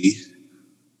see.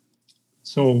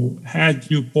 So had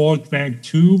you bought rank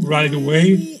 2 right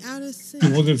away, you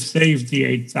would have saved the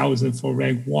 8,000 for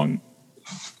rank 1.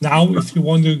 Now, if you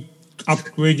want to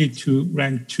upgrade it to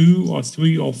rank 2 or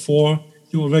 3 or 4,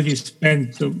 you already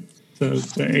spent the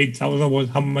 8,000 or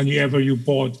how many ever you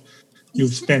bought, you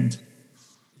spent.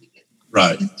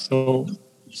 Right. So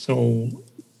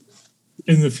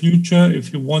in the future,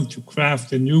 if you want to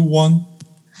craft a new one,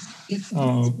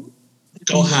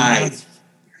 go high.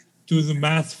 Do the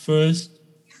math first.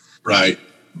 Right.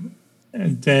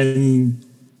 And then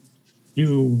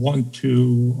you want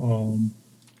to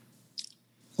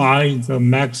buy the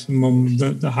maximum,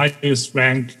 the highest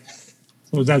rank.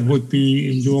 So that would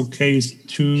be, in your case,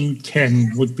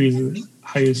 210 would be the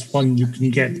highest one you can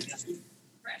get.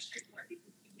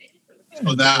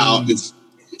 So now it's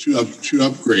to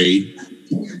upgrade.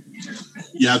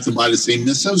 You have to buy the same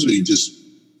missiles, or you just...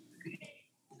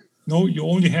 No, you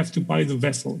only have to buy the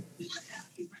vessel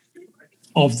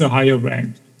of the higher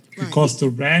rank. Because the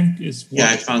rank is what... Yeah,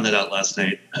 I found that out last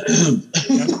night.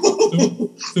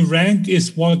 The rank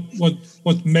is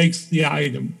what makes the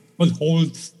item, what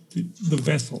holds the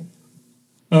vessel.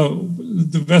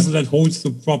 The vessel that holds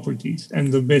the properties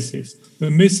and the missives.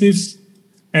 The missives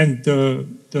and the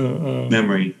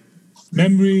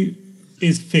memory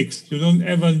is fixed. You don't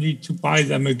ever need to buy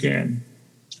them again.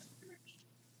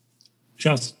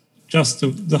 Just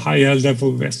the higher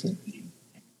level vessel.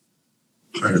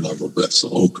 Higher level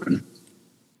vessel, okay.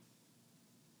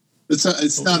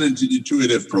 It's not an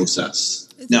intuitive process.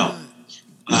 No.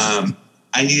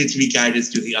 I needed to be guided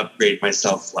through the upgrade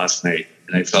myself last night,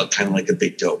 and I felt kind of like a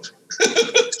big dope.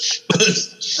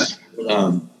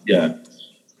 Yeah.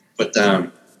 But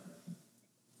can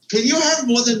you have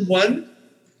more than one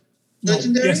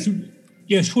legendary?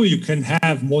 Yes, sure, you can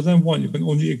have more than one. You can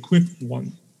only equip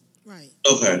one. Right.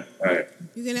 Okay, all right.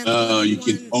 You can have you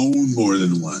can own more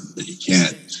than one, but you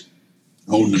can't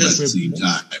own them at the same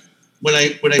time. When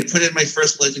I put in my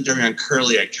first legendary on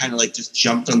Curly, I kind of like just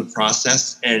jumped on the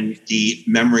process, and the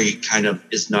memory kind of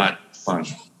is not fun.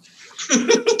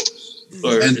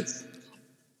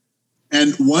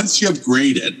 And once you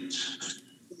upgrade it,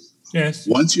 then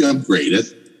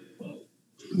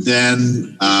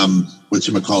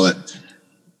whatchamacallit,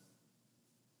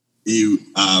 you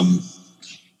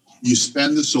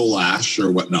spend the soul ash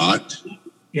or whatnot.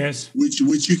 Yes.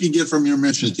 Which you can get from your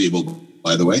mission table,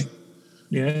 by the way.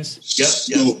 Yes. Yep.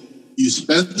 So you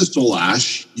spend the soul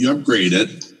ash, you upgrade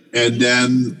it, and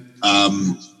then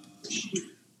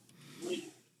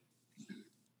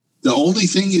the only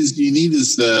thing you need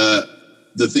is the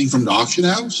thing from the auction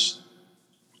house,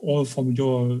 or from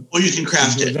your. Or you can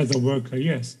craft it. Leather worker,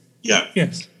 yes. Yeah.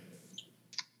 Yes.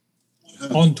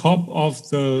 On top of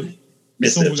the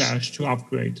Missives. soul ash to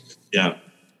upgrade. Yeah.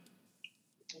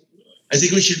 I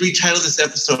think we should retitle this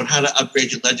episode "How to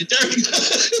Upgrade Your Legendary."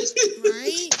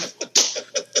 Right.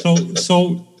 So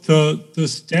the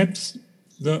steps,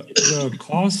 the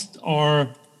cost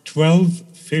are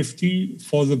 $12.50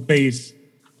 for the base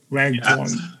rank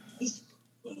 1.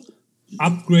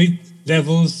 Upgrade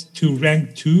levels to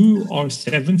rank 2 are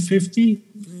 $7.50.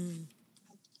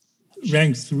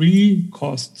 Rank 3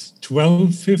 costs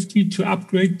 $12.50 to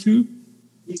upgrade to,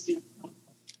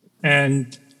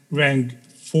 and rank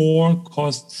 4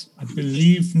 costs, I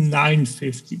believe,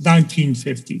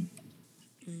 $19.50.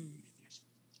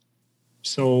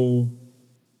 So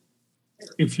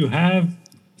if you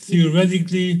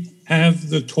theoretically have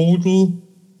the total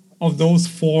of those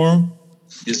 4,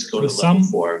 just go to level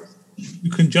 4.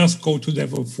 You can just go to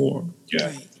level 4.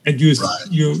 Yeah. And you'll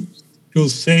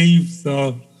save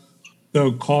the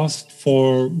cost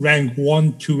for rank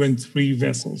 1, 2, and 3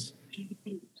 vessels.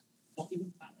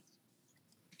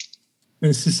 And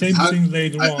it's the same thing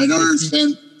later on. I don't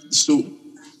understand. So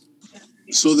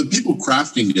the people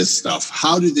crafting this stuff,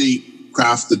 how do they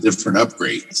craft the different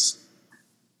upgrades?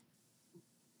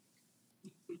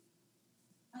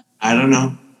 I don't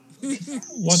know.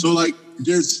 So like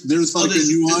there's like a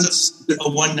nuance. A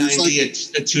 190, a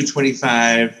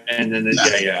 225, and then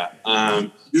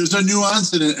there's a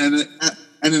nuance and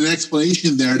an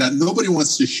explanation there that nobody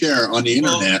wants to share on the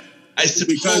internet. I suppose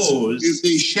because if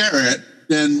they share it,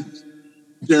 then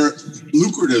their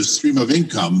lucrative stream of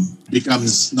income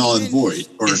becomes null and void,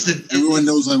 or everyone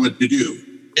knows what to do.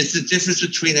 It's the difference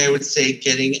between, I would say,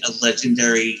 getting a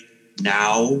legendary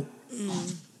now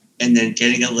and then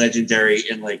getting a legendary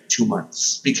in like 2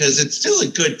 months, because it's still a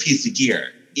good piece of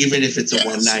gear, even if it's a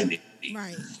 190.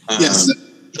 Right. Yes.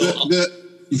 The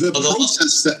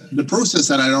process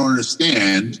that I don't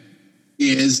understand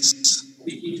is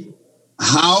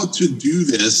how to do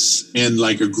this in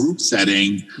like a group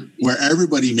setting where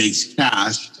everybody makes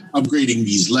cash upgrading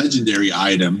these legendary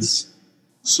items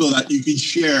so that you can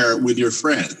share with your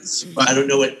friends. But I don't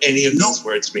know what any of those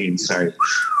words mean. Sorry.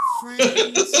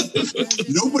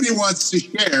 Nobody wants to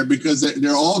share because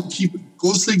they're all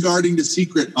closely guarding the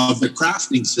secret of the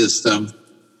crafting system.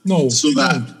 No, so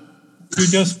that you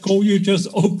just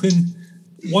open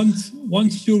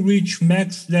once you reach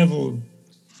max level,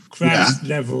 craft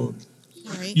level.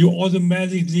 Right. You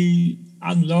automatically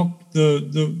unlock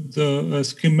the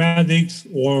schematics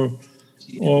or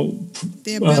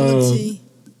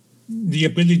the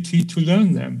ability to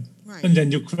learn them, and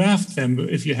then you craft them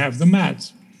if you have the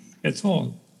mats. That's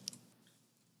all.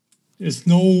 There's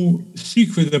no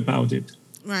secret about it.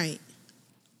 Right.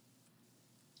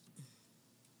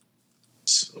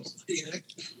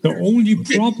 The only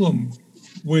problem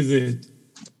with it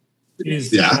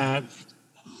is that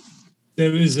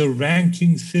there is a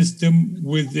ranking system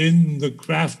within the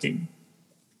crafting.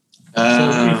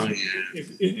 So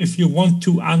if you want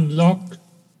to unlock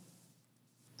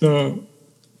the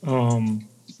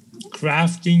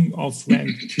crafting of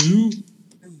rank 2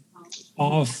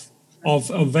 of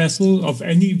a vessel, of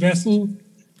any vessel,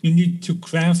 you need to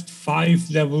craft 5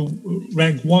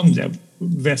 rank 1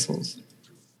 vessels.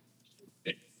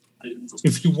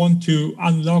 If you want to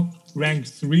unlock rank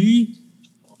 3,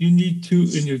 you need to,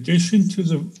 in addition to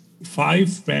the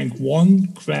 5 rank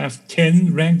 1, craft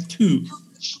 10 rank 2.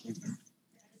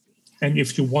 And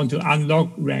if you want to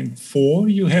unlock rank 4,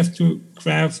 you have to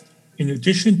craft, in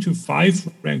addition to 5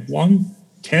 rank 1,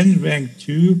 10 rank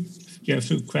 2, you have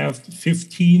to craft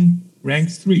 15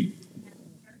 rank 3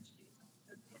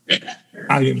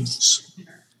 items.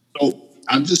 So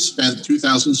I've just spent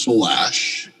 2,000 soul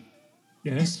ash.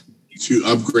 Yes. To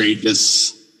upgrade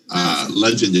this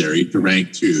legendary to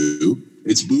rank 2.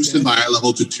 It's boosted my eye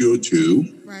level to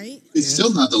 202. Right. It's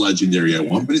still not the legendary I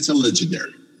want, but it's a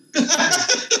legendary.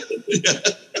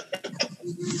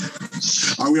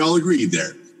 Are we all agreed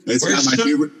there? It's got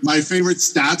my favorite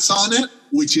stats on it,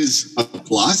 which is a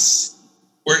plus.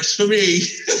 Works for me.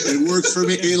 It works for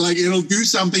me. It'll do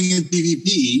something in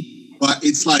PvP, but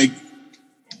it's like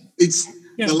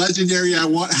the legendary I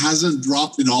want hasn't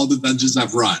dropped in all the dungeons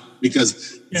I've run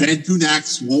because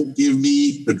Ventunax won't give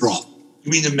me the drop.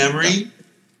 You mean the memory?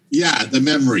 Yeah, the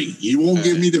memory. He won't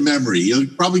give me the memory. He'll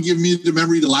probably give me the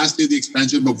memory the last day of the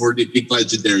expansion before they take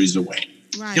legendaries away.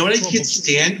 Right. You know what I can't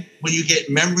stand? When you get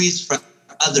memories for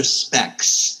other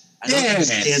specs. I don't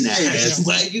understand that. Yes.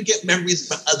 Why you get memories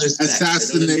for other specs?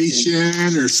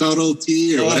 Assassination or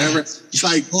subtlety or whatever. It's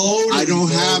like I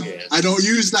don't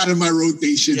use that in my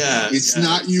rotation. It's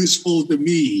not useful to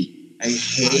me. I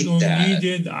hate that. that. Need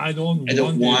it. I don't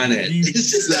want it.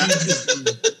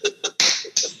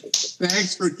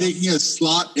 Thanks for taking a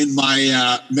slot in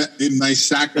my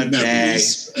sack of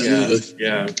memories.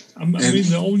 Yeah. I mean,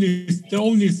 the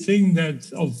only thing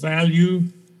that's of value,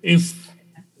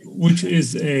 which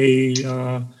is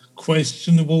a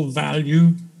questionable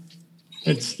value,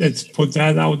 let's put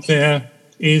that out there,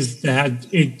 is that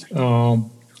it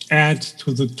adds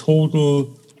to the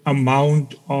total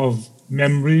amount of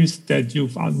memories that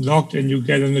you've unlocked, and you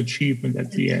get an achievement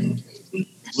at the end.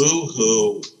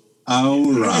 Woo-hoo.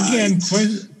 All right. Again,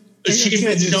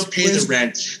 achievements don't pay the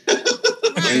rent.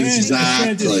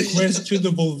 Exactly. It's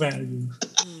questionable value.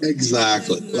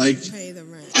 Exactly. Like,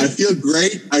 I feel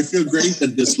great. I feel great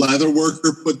that this leather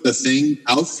worker put the thing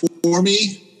out for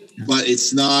me, but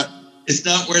it's not. It's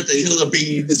not worth a hill of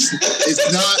beans.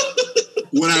 It's not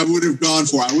what I would have gone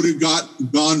for. I would have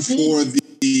gone for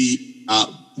the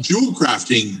jewel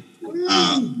crafting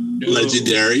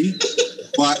legendary,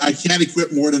 but I can't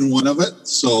equip more than one of it,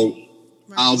 so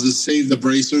I'll just save the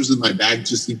bracers in my bag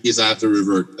just in case I have to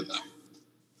revert to them.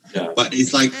 Yeah. But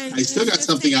it's like I still got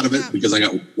something out of it because I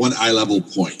got 1 eye level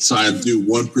point, so I do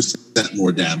 1%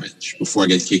 more damage before I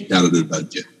get kicked out of the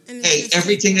dungeon. Hey,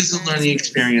 everything is a learning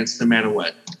experience, no matter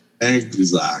what.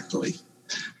 Exactly.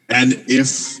 And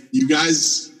if you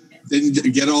guys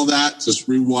didn't get all that, just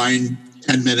rewind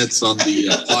 10 minutes on the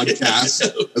podcast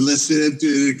and listen to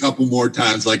it a couple more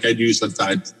times, like I do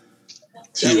sometimes,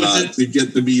 to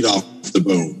get the meat off the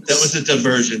bone. That was a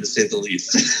diversion, to say the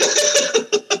least.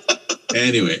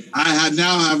 Anyway, I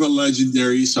now have a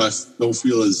legendary, so I don't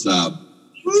feel as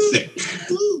thick.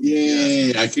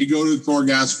 Yay! I can go to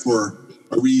Thorghast for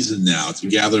a reason now, to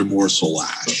gather more soul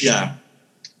ash. Yeah.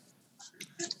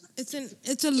 It's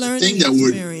a learning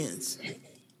experience.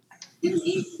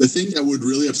 The thing that would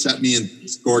really upset me in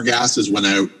Thorghast is when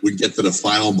I would get to the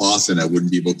final boss and I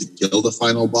wouldn't be able to kill the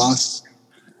final boss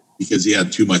because he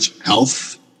had too much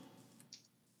health.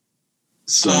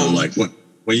 So, like,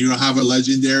 when you have a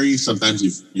legendary,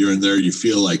 sometimes you're in there, you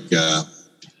feel like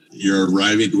you're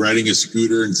riding a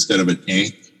scooter instead of a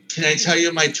tank. Can I tell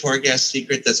you my Thorghast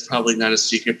secret? That's probably not a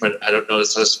secret, but I don't know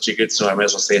it's not a secret, so I might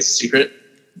as well say it's a secret.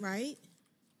 Right.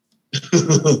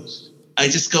 I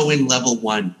just go in level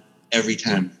 1 every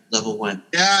time. Level 1.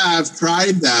 Yeah, I've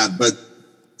tried that, but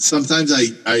sometimes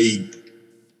I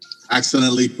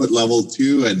accidentally put level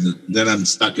 2 and then I'm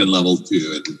stuck in level 2.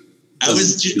 And it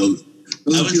doesn't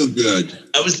feel good.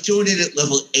 I was doing it at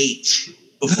level 8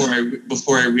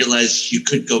 before I realized you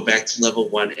could go back to level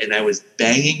 1, and I was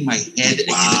banging my head against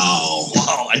the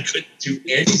wall. I couldn't do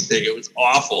anything. It was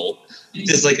awful.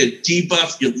 There's like a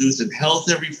debuff. You're losing health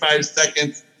every 5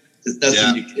 seconds.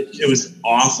 It was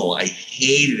awful. I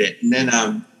hated it. And then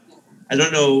I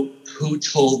don't know who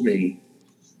told me.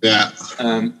 Yeah.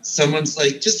 Someone's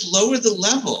like, just lower the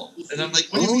level. And I'm like,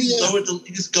 what do you mean lower the?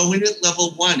 You just go in at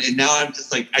level 1. And now I'm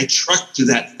just like, I truck to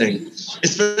that thing.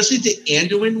 Especially the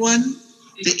Anduin one.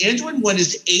 The Anduin one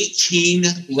is 18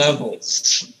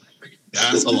 levels.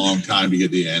 That's a long time to get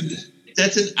the end.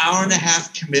 That's an hour and a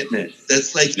half commitment.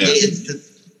 That's like,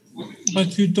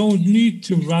 but you don't need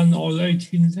to run all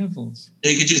 18 levels.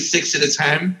 You could do 6 at a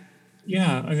time?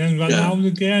 Yeah, and then run out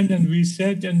again and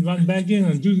reset and run back in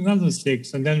and do another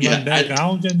 6 and then run back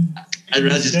out and I'd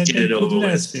rather just get it over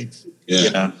with. 6.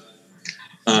 Yeah.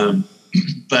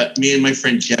 But me and my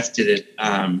friend Jeff did it.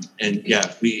 And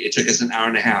it took us an hour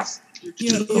and a half to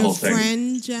do the whole thing. Your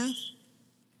friend Jeff?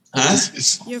 Huh?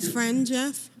 Your friend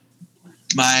Jeff?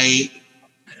 My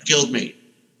guildmate.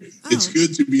 It's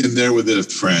good to be in there with a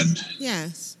friend.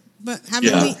 Yes, but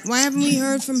why haven't we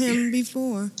heard from him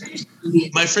before?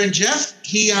 My friend Jeff,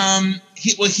 he's a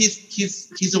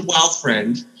WoW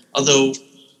friend. Although,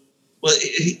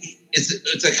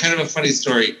 it's a kind of a funny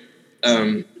story.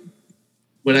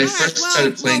 when I first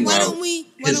started playing why WoW, don't we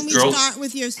start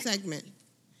with your segment?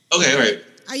 Okay, all right.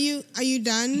 Are you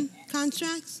done,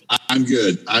 Constructs? I'm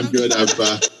good. I've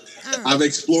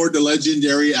explored the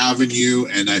legendary avenue,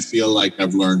 and I feel like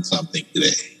I've learned something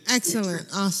today. Excellent.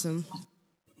 Awesome.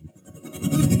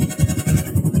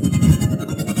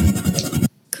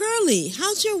 Curly,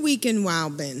 how's your week in WoW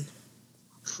been?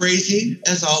 Crazy,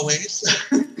 as always.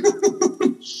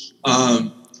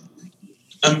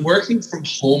 I'm working from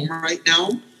home right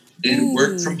now, and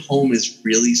work from home is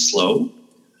really slow.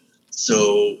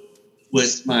 So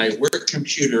with my work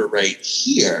computer right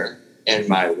here and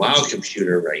my WoW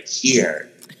computer right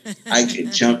here, I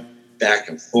can jump back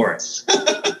and forth.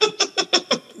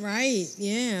 Right,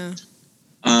 yeah.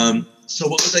 So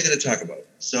what was I going to talk about?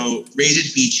 So rated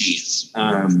BGs.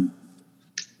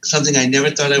 Something I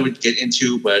never thought I would get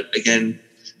into, but again,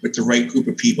 with the right group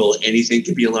of people, anything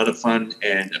could be a lot of fun.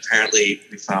 And apparently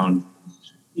we found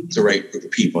the right group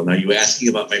of people. Now you were asking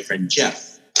about my friend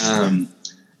Jeff.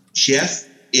 Jeff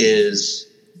is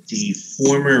the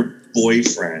former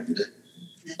boyfriend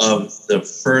of the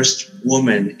first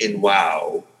woman in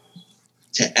WoW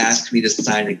to ask me to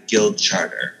sign a guild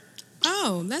charter.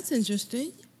 Oh, that's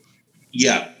interesting.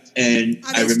 Yeah. And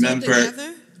I remember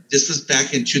this was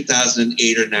back in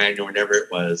 2008 or 9 or whenever it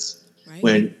was, right,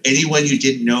 when anyone you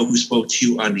didn't know who spoke to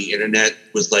you on the internet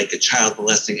was like a child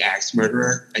molesting axe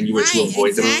murderer, and you were to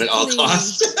avoid them at all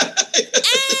costs.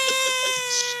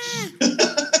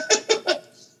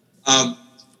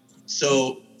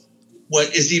 So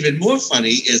what is even more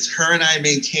funny is her and I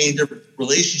maintained a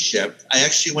relationship. I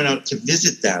actually went out to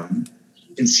visit them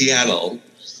in Seattle.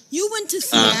 You went to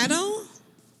Seattle?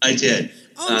 I did.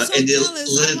 Oh, so and there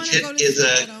legit is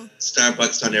a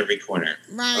Starbucks on every corner.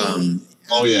 Right.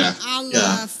 Oh, yeah.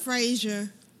 I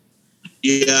Fraser.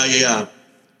 Yeah.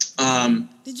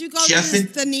 Did you go to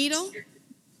the Needle?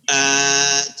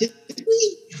 Did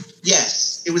we?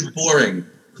 Yes. It was boring.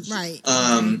 Right.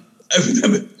 I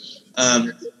remember.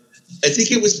 I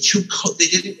think it was too cold. They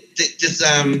didn't. I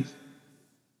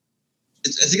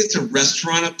think it's a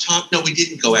restaurant up top. No, we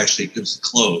didn't go actually. It was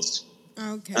closed.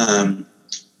 Okay.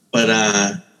 But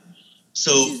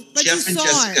Jeff and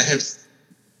Jessica have.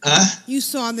 Huh? You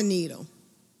saw the Needle.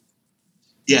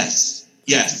 Yes.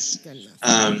 There's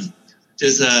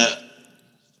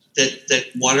that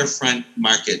waterfront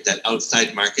market, that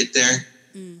outside market there.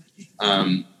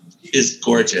 Is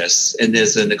gorgeous, and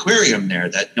there's an aquarium there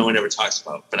that no one ever talks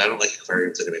about, but I don't like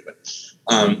aquariums anyway. But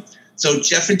so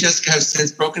Jeff and Jessica have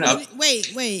since broken up.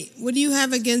 Wait, what do you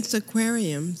have against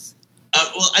aquariums?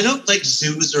 Well, I don't like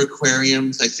zoos or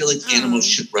aquariums. I feel like animals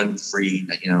should run free,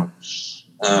 but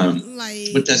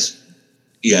that's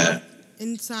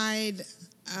inside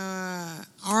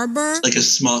arbor, like a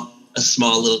small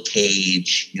little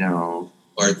cage, or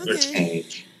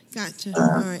tank. Gotcha.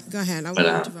 All right, go ahead. I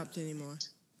won't interrupt anymore.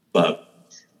 But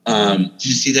did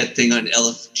you see that thing on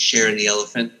Cher and the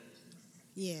Elephant?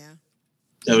 Yeah.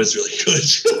 That was really good.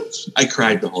 I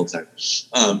cried the whole time.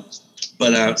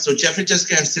 So Jeff and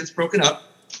Jessica have since broken up.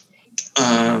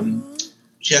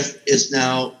 Jeff is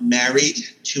now married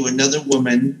to another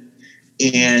woman,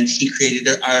 and he created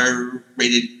our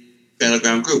rated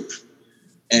Battleground group.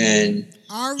 And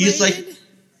he's like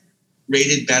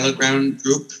rated Battleground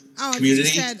group community.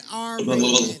 You said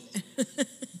R-rated.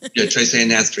 Yeah, try saying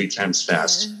that 3 times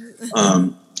fast.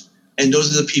 And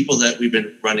those are the people that we've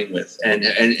been running with and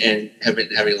have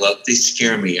been having love. They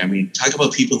scare me. I mean, talk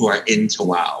about people who are into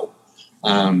WoW.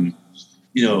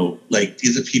 Like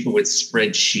these are people with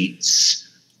spreadsheets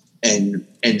and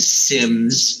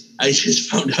Sims. I just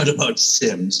found out about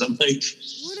Sims. I'm like,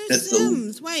 what are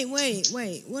Sims? Wait.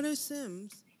 What are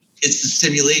Sims? It's the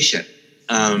simulation.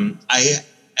 I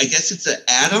guess it's an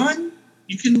add-on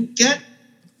you can get.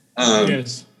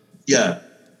 Yes. Yeah,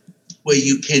 where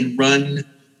you can run,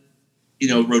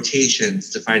 rotations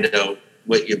to find out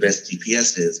what your best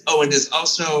DPS is. Oh, and there's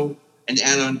also an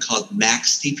add-on called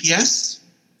Max DPS.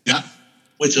 Yeah.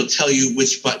 Which will tell you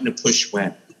which button to push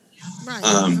when. Right.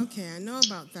 Okay, I know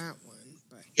about that one.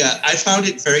 But... Yeah, I found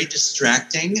it very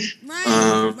distracting.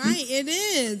 Right. It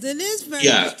is. It is very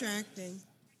distracting.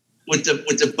 With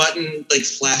the button like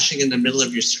flashing in the middle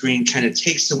of your screen kind of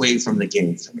takes away from the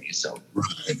game for me. So.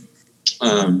 Right.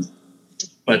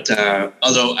 But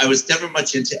although I was never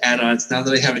much into add-ons, now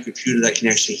that I have a computer that can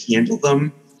actually handle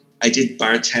them, I did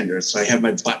Bartender, so I have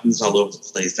my buttons all over the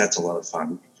place. That's a lot of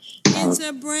fun. It's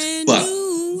a brand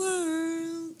new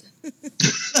world.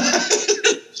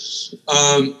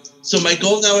 So my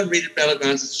goal now in Rated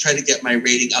Battlegrounds is to try to get my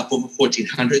rating up over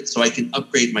 1400 so I can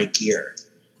upgrade my gear,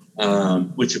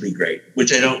 which would be great.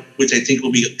 Which I think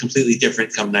will be completely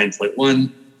different come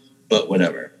 9.1, but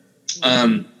whatever.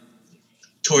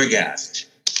 Torghast.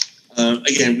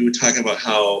 Again, we were talking about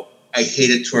how I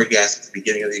hated Torghast at the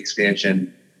beginning of the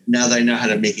expansion. Now that I know how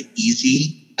to make it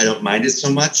easy, I don't mind it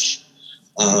so much.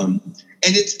 And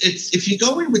it's if you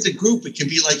go in with a group, it can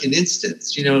be like an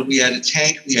instance. You know, we had a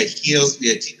tank, we had heals, we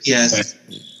had DPS.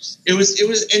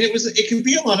 It can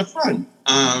be a lot of fun.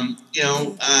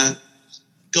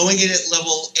 Going in at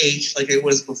level 8 like I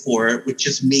was before, with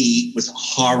just me, was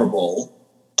horrible.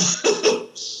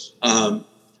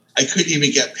 I couldn't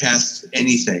even get past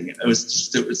anything. It was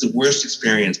the worst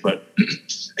experience. But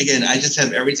again, I just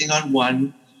have everything on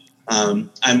 1.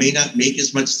 I may not make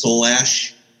as much soul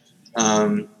ash.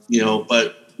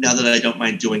 But now that I don't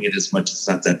mind doing it as much, it's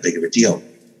not that big of a deal.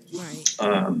 Right.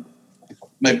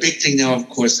 My big thing now, of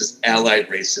course, is allied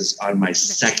races on my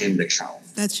second account.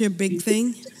 That's your big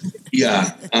thing?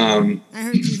 Yeah. I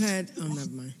heard you had. Oh,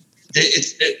 never mind.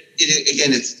 It's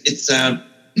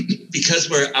because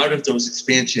we're out of those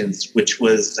expansions, which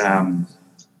was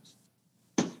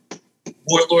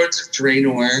Warlords of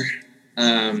Draenor,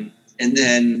 and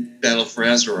then Battle for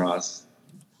Azeroth.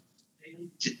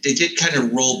 They did kind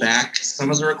of roll back some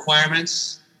of the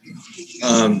requirements.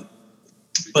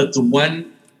 But the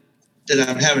one that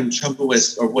I'm having trouble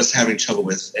with, or was having trouble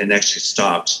with, and actually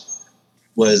stopped,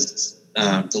 was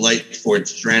the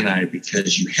Lightforged Draenei,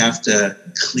 because you have to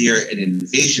clear an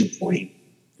invasion point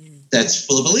that's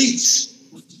full of elites.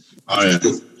 Oh, yeah.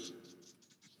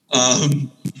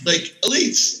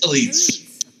 Elites.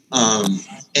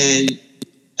 And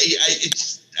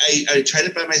I tried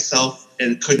it by myself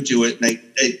and couldn't do it. And I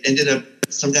ended up,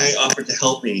 some guy offered to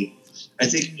help me. I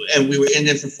think, and we were in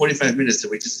there for 45 minutes, and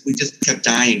we just kept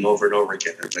dying over and over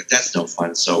again. I was like, that's no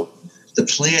fun. So the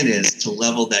plan is to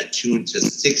level that tune to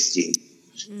 60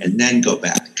 and then go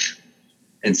back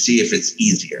and see if it's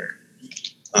easier.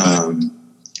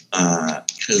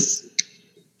 Because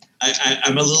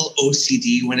I'm a little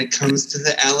OCD when it comes to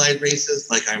the allied races.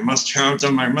 Like, I must have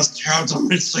them.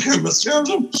 It's like, I must have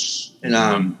them. And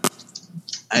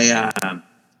I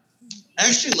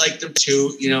actually like them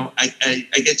too. You know, I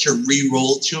get to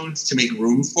re-roll tunes to make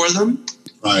room for them.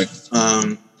 Right.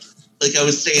 Like I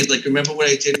was saying, like, remember what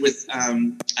I did with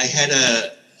I had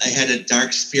a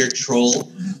Dark Spear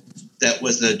troll that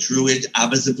was a druid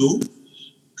Abazabu,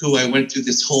 who I went through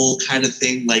this whole kind of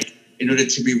thing, like, in order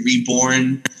to be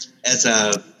reborn as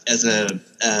a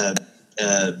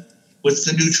what's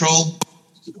the new troll?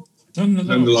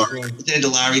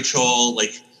 Dandalari troll.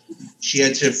 Like, she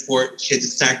had to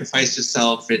sacrifice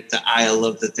herself at the Isle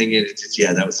of the thing.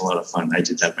 Yeah, that was a lot of fun. I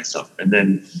did that myself, and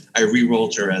then I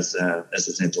re-rolled her as a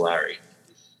Dandalari.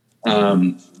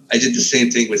 I did the same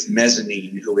thing with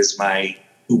Mezzanine, who was my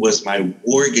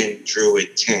Worgen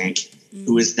druid tank,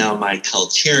 who is now my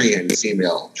Kalterian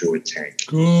female druid tank.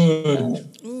 Good.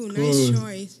 Ooh, nice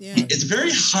choice. Yeah. It's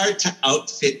very hard to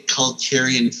outfit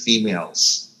Kalterian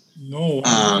females. No,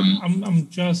 I'm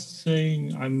just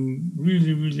saying I'm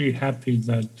really, really happy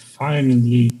that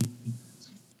finally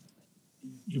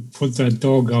you put that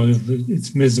dog out of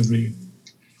its misery.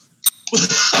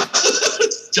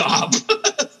 Stop.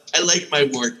 I like my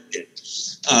work.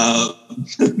 Oh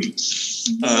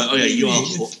yeah, you all.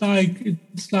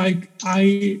 It's like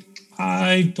I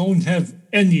don't have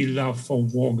any love for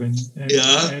Worgen. And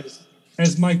yeah.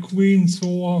 As my queen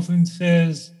so often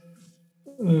says,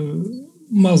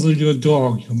 muzzle your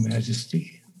dog, Your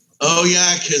Majesty. Oh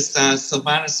yeah, because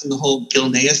Sylvanas and the whole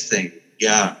Gilneas thing.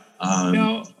 Yeah.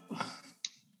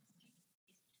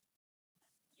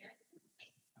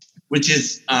 Which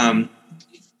is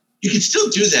you can still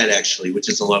do that actually, which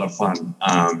is a lot of fun.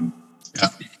 Yeah.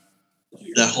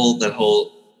 That whole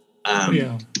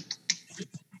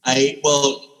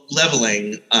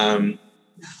leveling,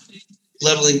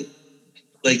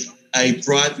 like, I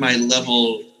brought my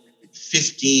level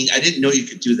 15. I didn't know you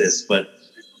could do this, but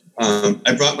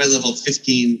I brought my level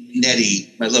 15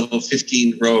 Nettie, my level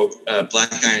 15 rogue,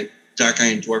 Dark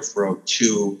Iron Dwarf rogue,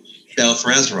 to Battle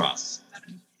for Azeroth.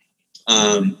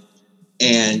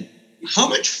 And how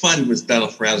much fun was Battle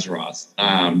for Azeroth?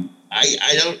 I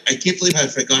can't believe I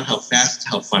forgot how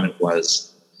fun it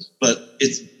was. But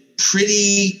it's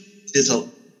pretty. There's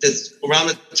around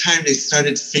the time they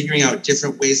started figuring out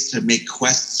different ways to make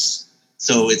quests.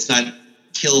 So it's not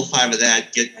kill 5 of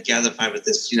that, gather 5 of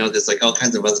this. You know, there's like all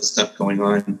kinds of other stuff going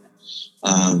on.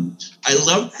 I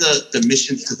loved the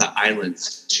missions to the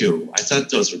islands too. I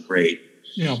thought those were great.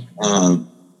 Yeah.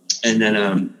 And then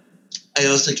I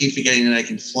also keep forgetting that I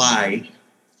can fly.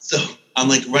 So I'm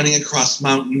like running across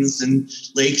mountains and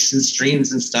lakes and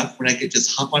streams and stuff when I could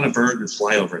just hop on a bird and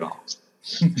fly over it all.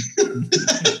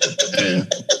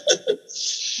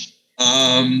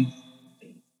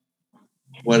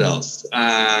 What else?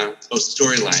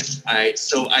 Storyline.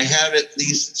 So I have at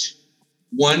least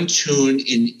one tune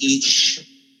in each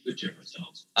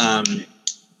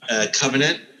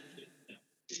Covenant,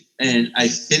 and I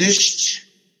finished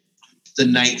the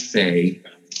Night Fae.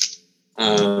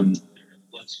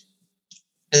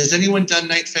 Has anyone done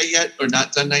Night Fae yet, or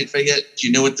not done Night Fae yet? Do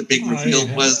you know what the big reveal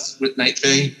was with Night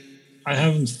Fae? I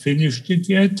haven't finished it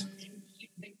yet.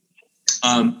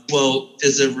 Well,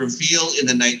 there's a reveal in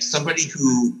the night. Somebody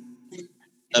who,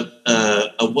 a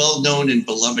well-known and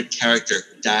beloved character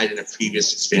who died in a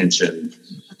previous expansion,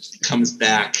 comes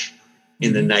back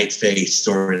in the Night Fae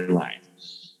storyline.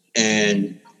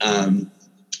 And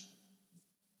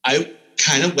I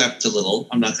kind of wept a little,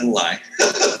 I'm not going to lie.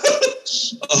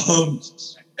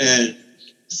 And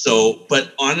so,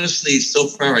 but honestly, so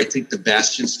far, I think the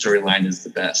Bastion storyline is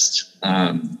the best.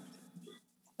 I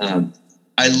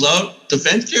love the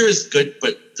Venthyr is good,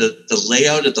 but the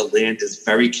layout of the land is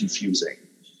very confusing.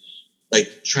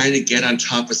 Like trying to get on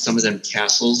top of some of them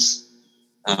castles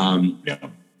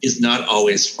is not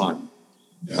always fun.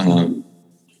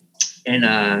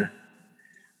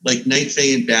 Like Night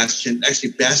Fae and Bastion,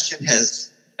 actually Bastion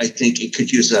has, I think it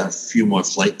could use a few more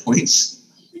flight points.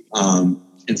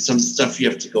 And some stuff you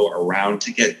have to go around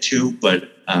to get to, but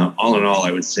all in all,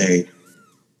 I would say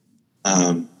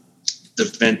the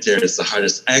Venthyr is the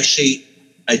hardest. Actually,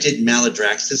 I did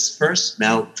Maldraxxus first.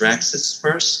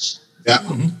 Yeah.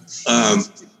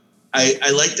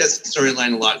 I like that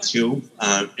storyline a lot too,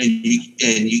 and you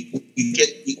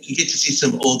get to see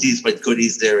some oldies but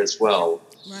goodies there as well.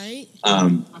 Right.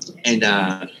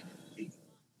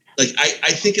 Like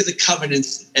I think of the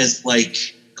Covenants as like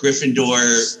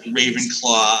Gryffindor,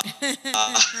 Ravenclaw,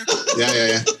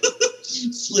 yeah.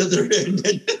 Slytherin,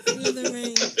 right.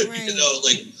 You know,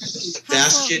 like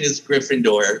Bastion is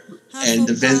Gryffindor, and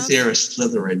the Venthyr is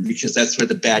Slytherin because that's where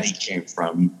the baddie came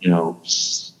from. You know.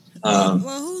 Who's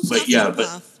but Hufflepuff? Yeah,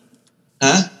 but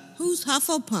huh? Who's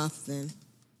Hufflepuff then?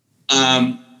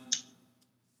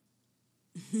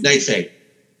 Night Fae.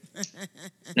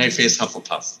 Night Fae is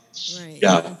Hufflepuff. Right.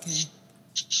 Yeah. Okay.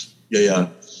 Yeah.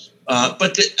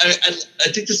 But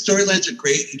I think the storylines are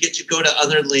great. You get to go to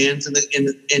other lands in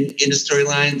the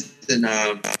storylines, and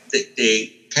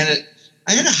they kind of.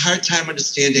 I had a hard time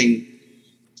understanding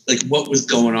like what was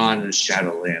going on in the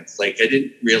Shadowlands. Like I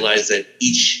didn't realize that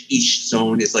each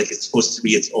zone is like it's supposed to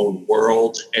be its own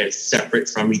world and it's separate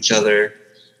from each other,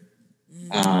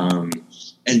 and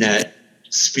that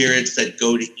spirits that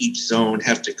go to each zone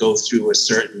have to go through a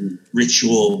certain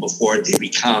ritual before they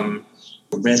become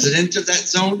a resident of that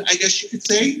zone, I guess you could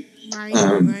say. Right,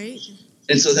 right.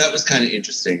 And so that was kind of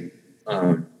interesting.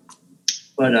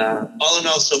 But all in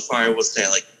all, so far, I will say I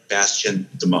like Bastion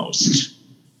the most.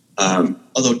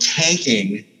 Although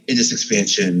tanking in this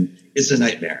expansion is a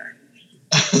nightmare.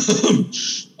 I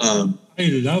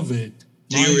love it.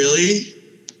 Do you really?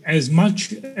 As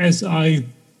much as I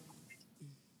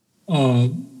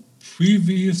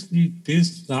previously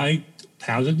disliked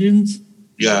Paladins.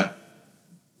 Yeah.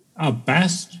 A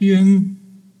Bastion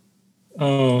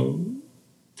How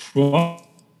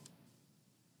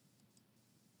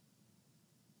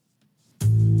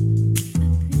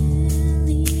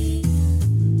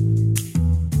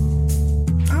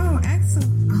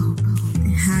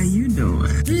you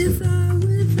doing?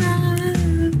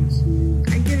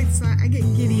 I get excited. I get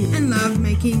giddy and love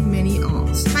making mini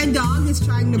alts. My dog is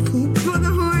trying to poop for the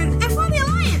Horde and for the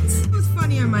Alliance. It was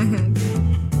funny on my head.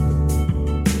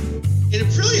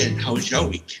 Brilliant. How was your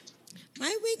week?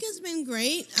 My week has been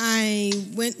great. I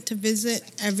went to visit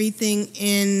everything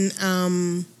in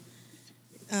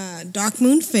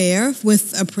Darkmoon Fair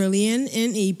with Aprillian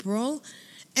in April.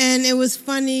 And it was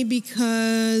funny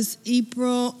because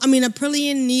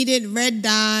Aprillian needed red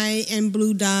dye and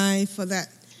blue dye for that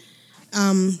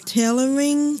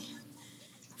tailoring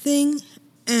thing,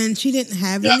 and she didn't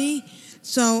have any.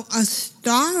 So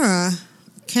Astara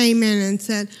came in and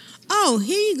said, "Oh,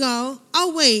 here you go.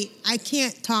 Oh, wait, I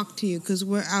can't talk to you because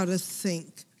we're out of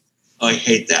sync." Oh, I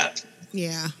hate that.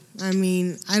 Yeah, I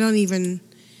mean,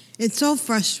 it's so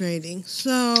frustrating.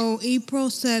 So April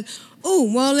said, "Oh,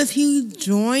 well, if you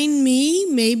join me,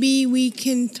 maybe we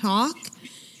can talk."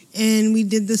 And we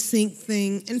did the sync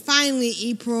thing. And finally,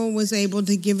 April was able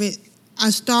to give it,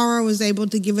 Astara was able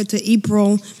to give it to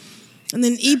April. And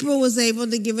then April was able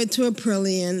to give it to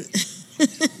Aprillian.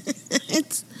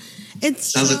 It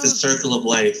sounds like the circle of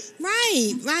life.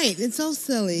 Right. It's so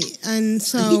silly. And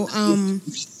so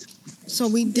so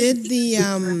we did the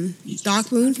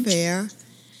Darkmoon Fair.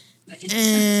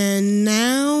 And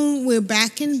now we're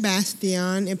back in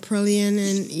Bastion, Aprillian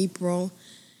and April.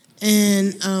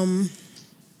 And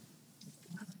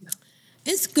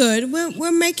It's good.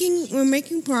 We're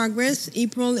making progress.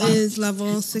 April is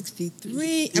level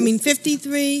 53.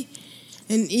 53,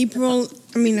 and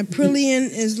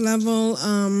Aprillian is level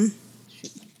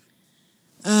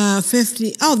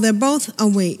 50. Oh, they're both. Oh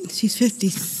wait, she's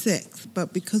 56,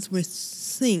 but because we're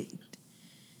synced,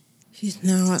 she's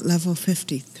now at level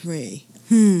 53.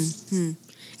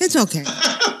 It's okay.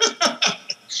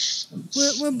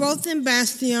 We're both in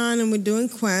Bastion and we're doing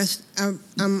quests.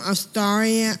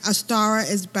 Astara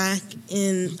is back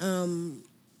in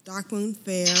Darkmoon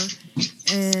Fair,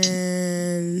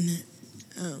 and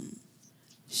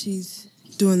she's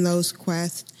doing those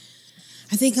quests.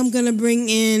 I think I'm gonna bring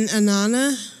in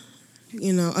Anana,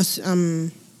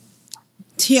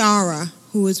 Tiara,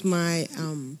 who is my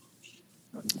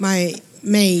my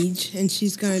mage, and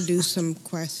she's gonna do some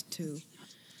quests too.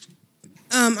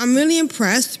 I'm really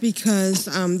impressed because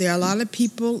there are a lot of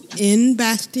people in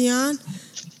Bastion.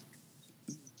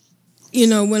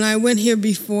 When I went here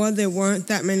before, there weren't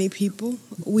that many people.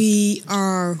 We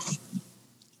are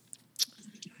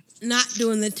not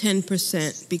doing the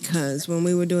 10% because when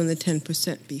we were doing the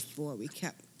 10% before, we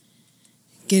kept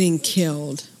getting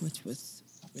killed, which was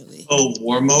really... Oh,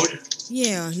 war mode?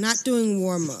 Yeah, not doing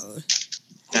war mode.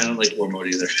 I don't like war mode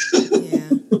either.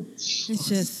 Yeah. It's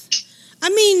just...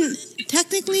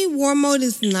 technically war mode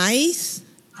is nice,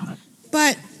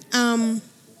 but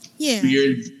yeah.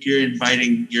 You're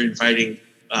inviting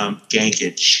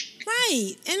gankage.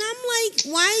 Right. And I'm like,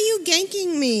 why are you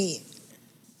ganking me?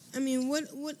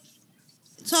 What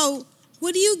so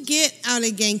what do you get out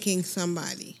of ganking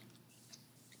somebody?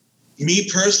 Me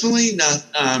personally, not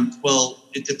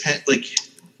it depends,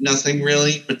 nothing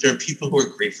really, but there are people who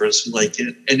are griefers who like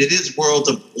it, and it is World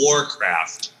of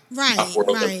Warcraft. Right, not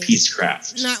World of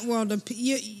Peacecraft. Not World of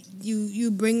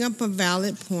you bring up a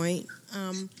valid point.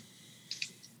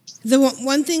 The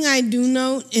one thing I do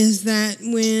note is that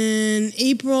when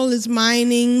April is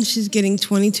mining, she's getting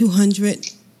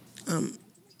 2,200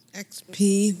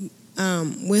 XP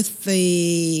with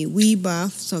the Wii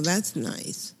buff, so that's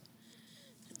nice.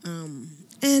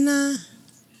 And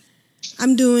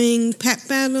I'm doing pet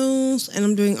battles, and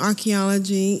I'm doing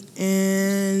archaeology,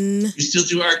 and... You still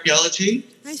do archaeology?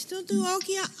 I still do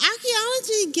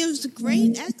archaeology. Gives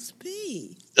great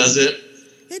XP. Does it?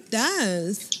 It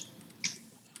does.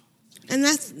 And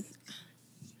that's...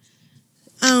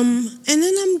 and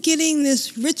then I'm getting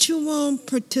this ritual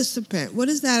participant. What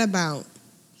is that about?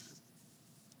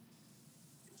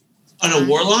 On a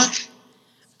warlock?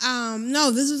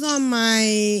 No, this is on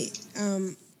my...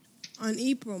 on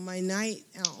April, my night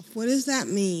elf. What does that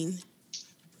mean?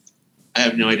 I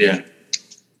have no idea.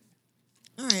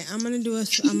 All right, I'm gonna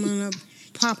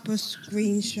pop a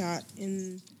screenshot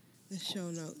in the show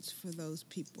notes for those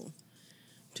people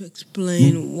to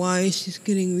explain why she's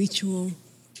getting ritual.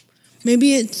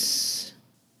 Maybe it's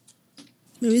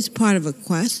part of a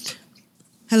quest.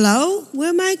 Hello?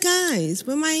 Where are my guys?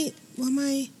 Where my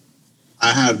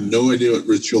I have no idea what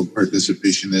ritual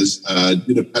participation is.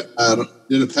 Did a pet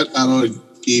battle and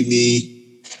gave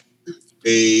me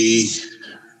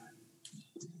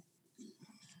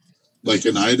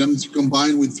an item to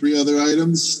combine with 3 other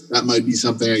items. That might be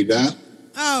something like that.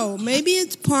 Oh, maybe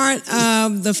it's part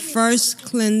of the first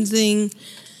cleansing.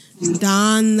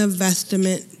 Don the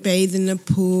vestment, bathe in the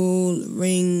pool,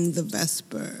 ring the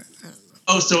vesper. I don't know.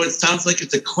 Oh, so it sounds like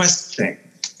it's a quest thing.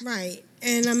 Right.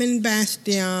 And I'm in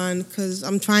Bastion because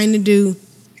I'm trying to do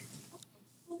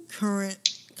current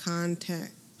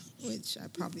contact, which I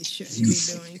probably shouldn't be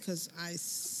doing because I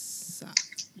suck.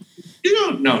 You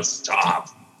don't know. Stop.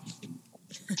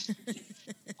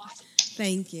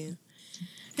 Thank you.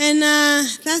 And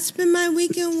that's been my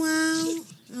weekend. Wow.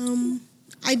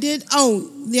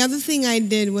 The other thing I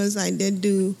did was I did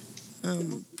do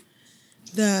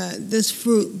this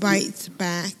fruit bites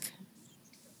back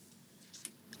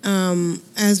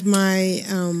as my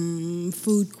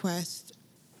food quest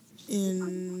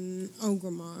in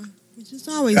Orgrimmar, which is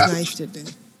always nice to do.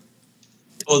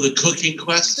 Oh, the cooking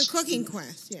quest? The cooking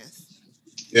quest, yes.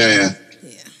 Yeah.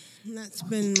 Yeah, and that's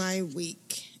been my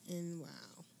week, and wow.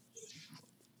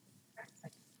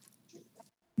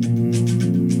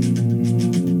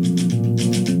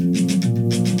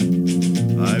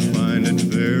 I find it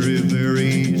very, very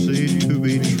easy to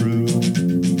be true.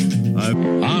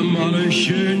 Am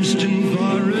allerschönsten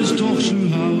war es doch zu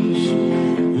Haus,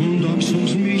 und doch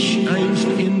zog mich einst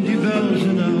in die Welt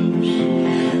hinaus.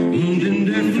 Und in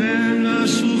der Ferne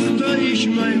suchte ich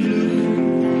mein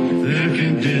Glück, wer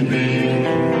kennt den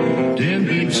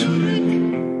Weg zurück.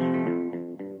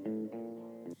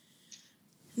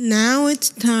 Now it's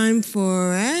time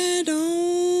for add-ons.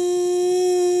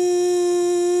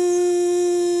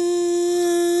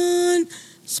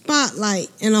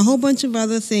 Spotlight, and a whole bunch of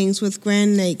other things with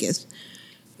Grand Nagus.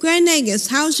 Grand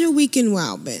Nagus, how's your weekend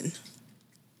WoW been?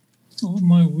 Oh,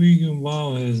 my weekend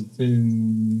WoW has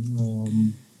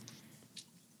been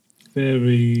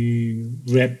very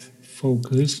rep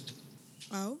focused.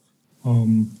 Oh.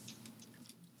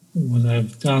 What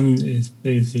I've done is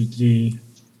basically,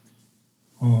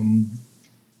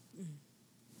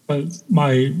 but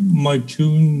my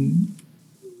tune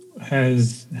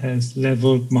has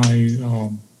leveled. My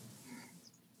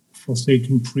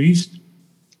Forsaken Priest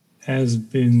has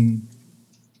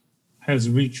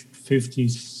reached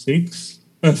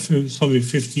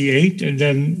 58, and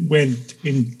then went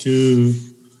into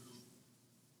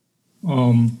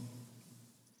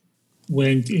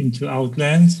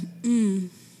Outlands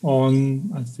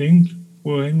on, I think,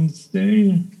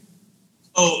 Wednesday.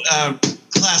 Oh,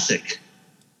 classic.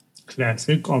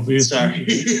 Classic, obviously. Sorry,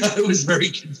 I was very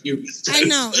confused. I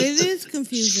know, it is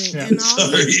confusing. Yeah. And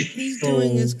all he's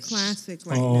doing is classic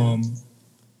right now.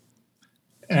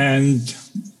 And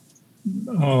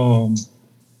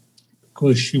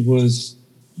because she was,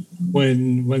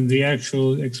 when the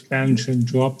actual expansion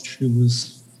dropped, she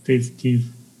was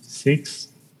 56,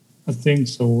 I think,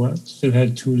 so I still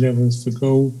had 2 levels to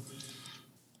go.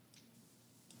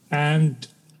 And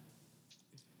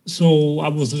so I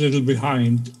was a little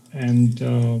behind, and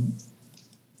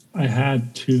I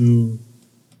had to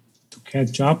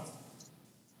catch up.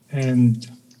 And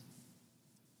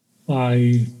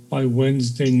by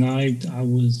Wednesday night, I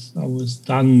was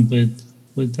done with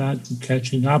that, with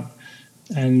catching up,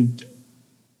 and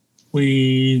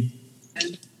we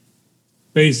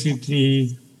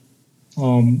basically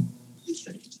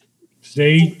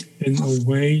played in a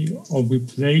way, or we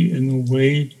play in a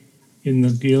way in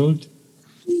the guild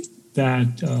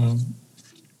that,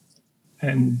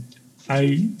 and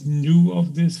I knew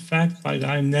of this fact, but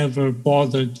I never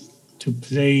bothered to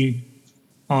play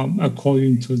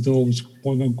according to those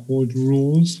quote-unquote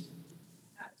rules.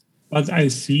 But I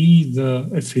see the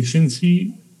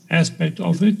efficiency aspect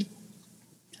of it,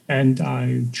 and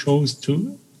I chose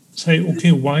to say,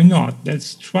 okay, why not?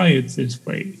 Let's try it this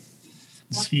way,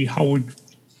 see how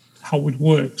it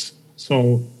works.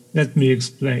 So let me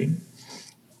explain.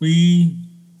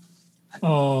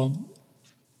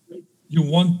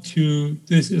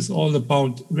 This is all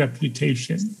about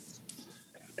reputation,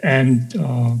 and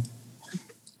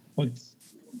what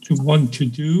you want to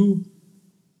do,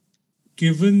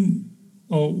 given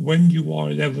when you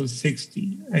are level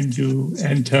 60 and you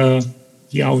enter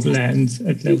the Outlands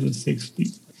at level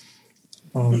 60,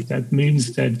 that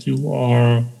means that you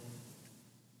are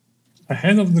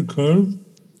ahead of the curve.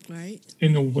 Right.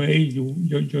 In a way,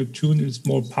 your tune is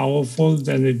more powerful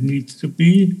than it needs to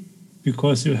be,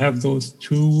 because you have those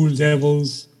 2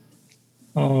 levels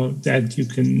that you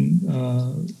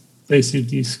can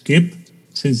basically skip,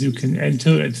 since you can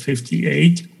enter at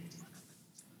 58,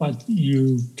 but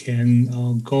you can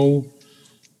go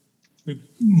with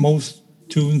most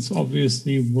tunes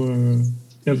obviously were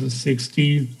level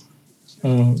 60,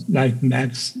 like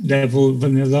max level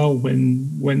vanilla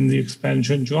when the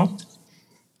expansion dropped.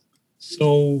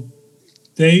 So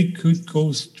they could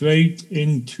go straight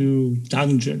into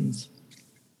dungeons,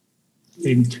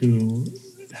 into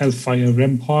Hellfire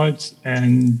Ramparts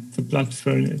and the Blood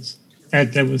Furnace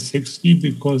at level 60,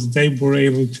 because they were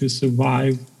able to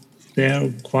survive there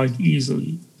quite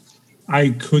easily.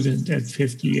 I couldn't at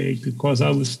 58 because I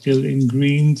was still in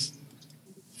greens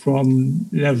from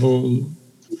level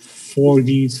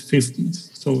 40s,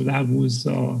 50s. So that was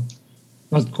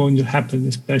not going to happen,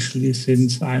 especially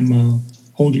since I'm a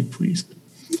holy priest.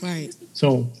 Right.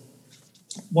 So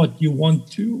what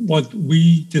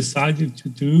we decided to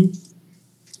do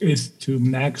is to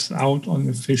max out on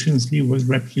efficiency with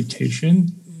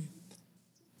reputation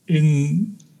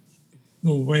in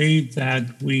the way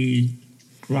that we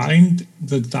grind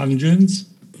the dungeons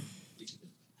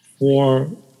for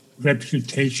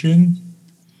reputation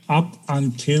up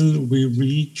until we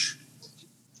reach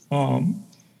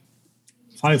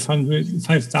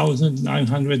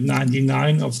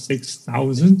 5,999 of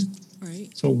 6,000. Right.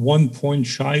 So 1 point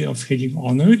shy of hitting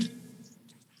honored.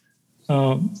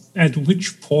 At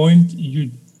which point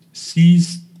you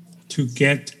cease to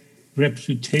get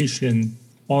reputation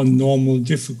on normal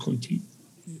difficulty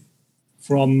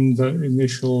from the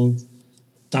initial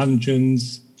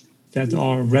dungeons that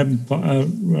are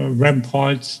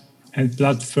ramparts and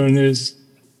blood furnace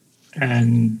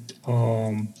and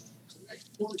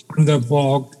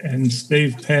underbog and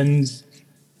slave pens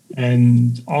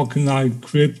and Arcanite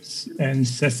crypts and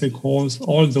Sethek halls,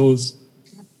 all those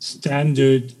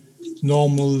standard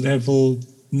normal level,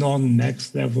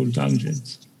 non-max level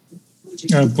dungeons.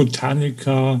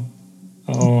 Botanica,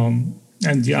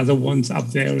 and the other ones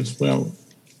up there as well.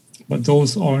 But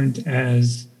those aren't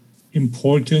as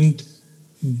important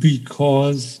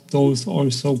because those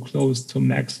are so close to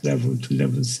max level, to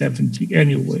level 70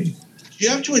 anyway. Do you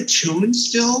have to attune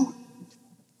still?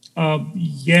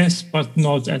 Yes, but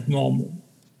not at normal.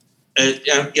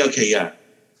 Okay, yeah.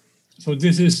 So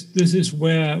this is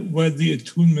where the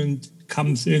attunement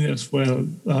comes in as well.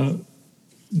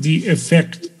 The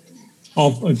effect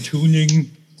of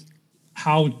attuning,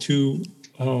 how to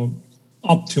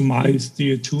optimize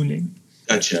the attuning.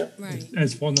 Gotcha. Right.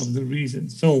 That's one of the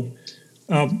reasons. So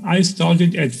I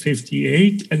started at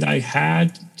 58 and I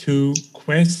had to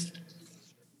quest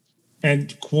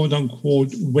and quote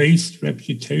unquote waste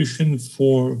reputation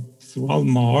for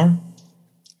Thralmar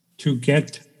to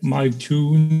get my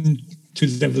tune to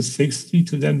level 60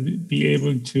 to then be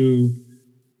able to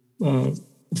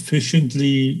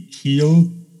efficiently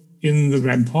heal in the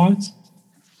ramparts,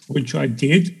 which I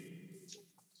did.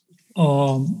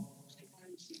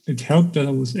 It helped that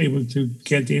I was able to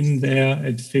get in there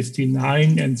at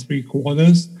 59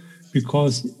 3/4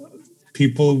 because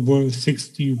people were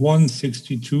 61,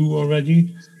 62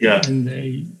 already. Yeah. And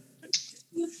they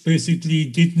basically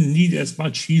didn't need as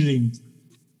much healing.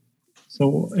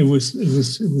 So it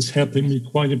was helping me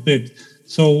quite a bit.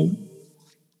 So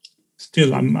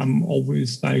still, I'm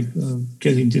always like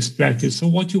getting distracted. So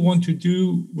what you want to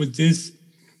do with this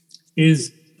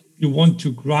is you want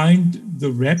to grind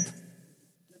the rep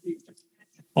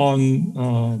on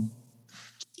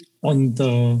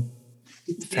the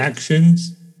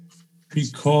factions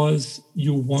because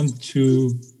you want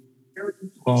to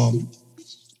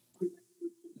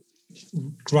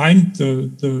grind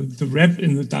the rep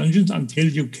in the dungeons until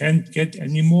you can't get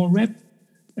any more rep,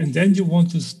 and then you want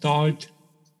to start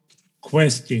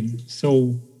questing.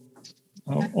 So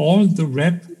all the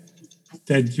rep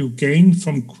that you gain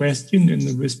from questing in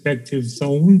the respective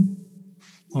zone,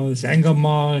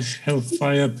 Zangarmarsh,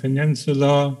 Hellfire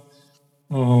Peninsula,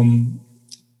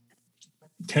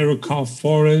 Terokkar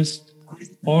Forest,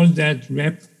 all that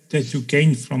rep that you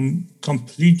gain from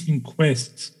completing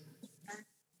quests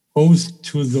goes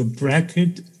to the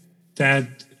bracket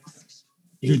that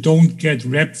you don't get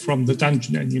rep from the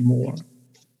dungeon anymore,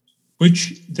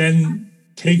 which then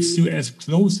takes you as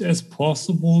close as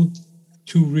possible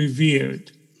to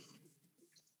Revered.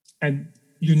 And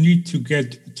you need to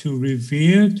get to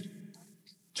Revered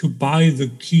to buy the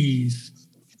keys.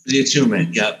 The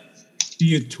attunement, yep.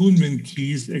 The attunement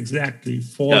keys, exactly,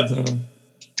 for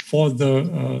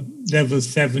the level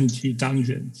 70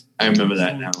 dungeons. I remember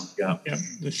that now. Yeah. Yeah,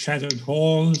 the Shattered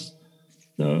Halls,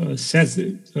 the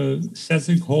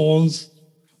Sethig Halls,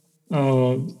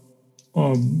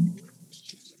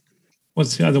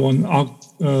 what's the other one?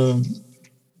 The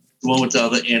one with the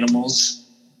other animals.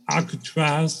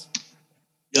 Alcatraz.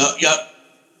 Yep.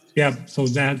 Yeah, so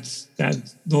that's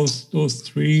those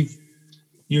three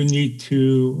you need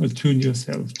to attune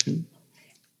yourself to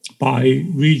by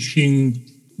reaching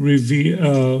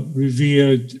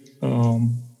revered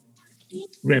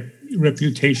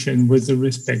reputation with the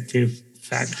respective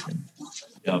faction.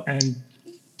 Yep. And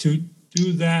to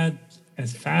do that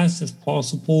as fast as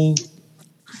possible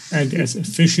and as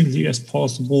efficiently as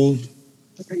possible,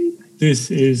 this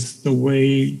is the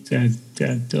way that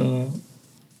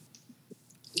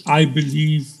I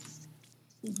believe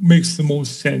makes the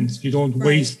most sense. You don't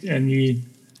waste any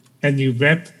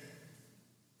rep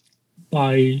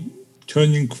by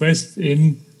turning quests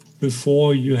in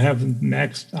before you haven't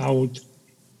maxed out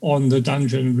on the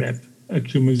dungeon rep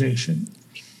accumulation.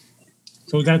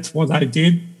 So that's what I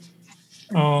did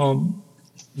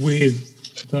with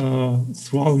the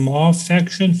Thralmar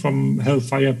faction from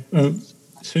Hellfire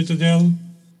Citadel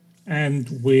and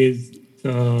with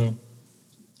the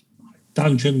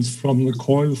dungeons from the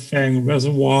Coilfang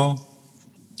Reservoir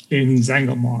in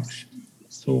Zangarmarsh.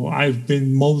 So I've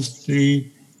been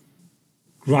mostly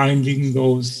grinding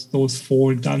those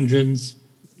 4 dungeons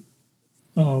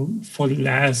for the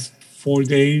last 5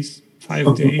 days.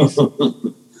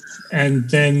 And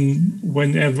then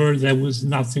whenever there was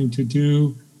nothing to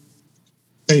do,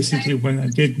 basically when I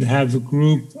didn't have a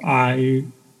group, I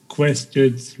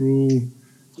quested through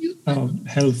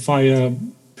Hellfire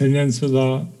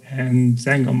Peninsula and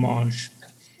Zangarmarsh,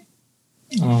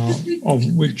 of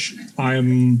which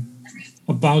I'm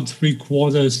about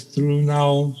 3/4 through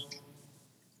now.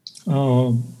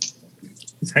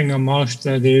 Zangarmarsh,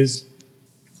 that is.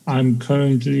 I'm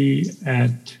currently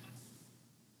at,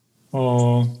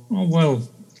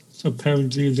 it's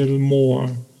apparently a little more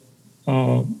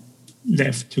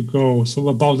left to go, so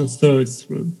about 1/3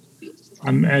 through.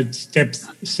 I'm at step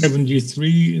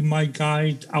 73 in my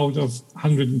guide out of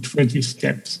 120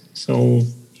 steps. So,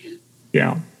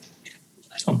 yeah,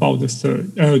 about a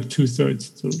third, 2/3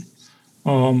 through.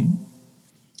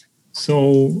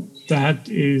 So that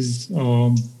is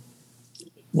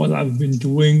what I've been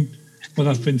doing, what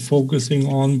I've been focusing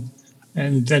on.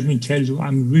 And let me tell you,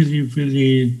 I'm really,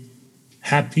 really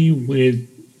happy with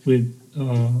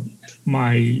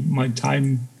my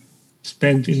time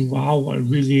spent in WoW. I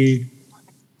really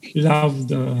love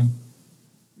the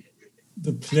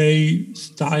play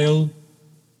style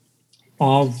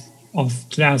of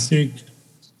classic.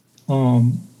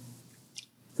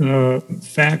 The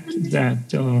fact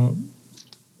that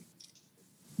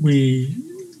we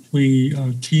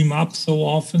team up so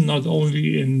often, not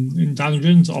only in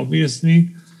dungeons, obviously,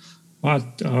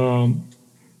 but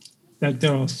that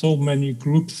there are so many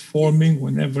groups forming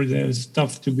whenever there's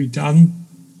stuff to be done.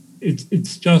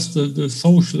 It's just the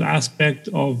social aspect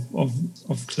of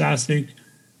classic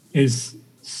is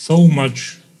so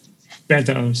much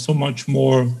better, so much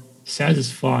more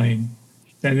satisfying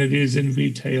than it is in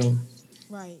retail.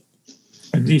 Right.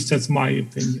 At least that's my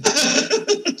opinion.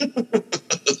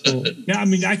 So, yeah, I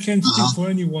mean, I can't speak for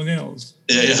anyone else.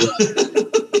 Yeah.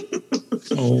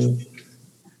 So,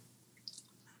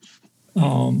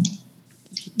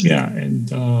 yeah, and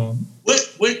what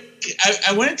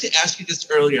I wanted to ask you this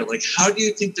earlier. Like, how do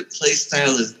you think the play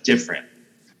style is different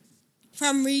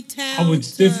from retail? Oh,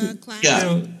 it's different. Class?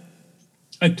 Yeah,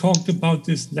 I talked about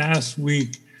this last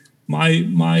week. My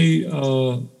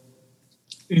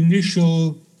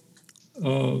initial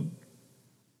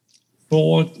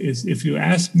thought is, if you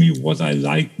ask me what I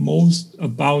like most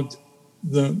about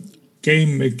the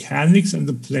game mechanics and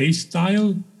the play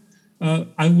style,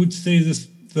 I would say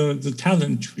the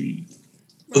talent tree.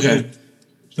 Okay.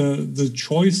 The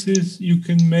choices you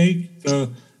can make, the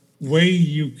way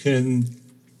you can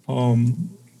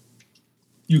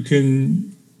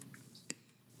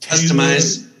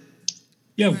customize.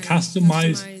 Yeah, right.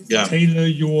 Customize. Yeah. Tailor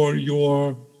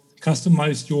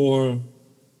customize your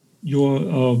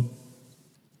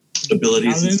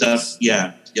abilities talents, and stuff.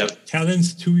 Yeah. Yep.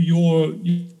 Talents to your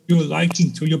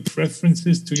liking, to your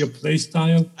preferences, to your play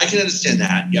style. I can understand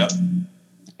that. Yep.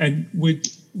 And with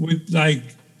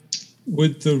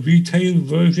the retail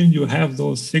version, you have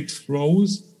those 6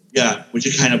 rows. Yeah, which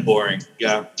are kind of boring.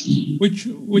 Yeah. Which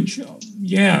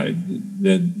yeah.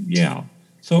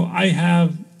 So I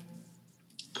have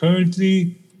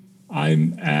currently,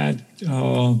 I'm at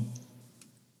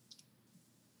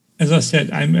as I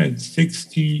said, I'm at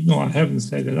 60. No, I haven't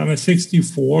said it. I'm at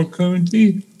 64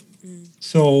 currently.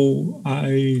 So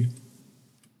I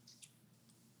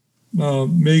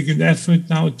make an effort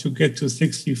now to get to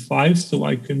 65, so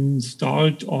I can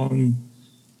start on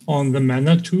the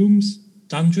Mana Tombs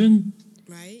dungeon,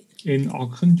 right, in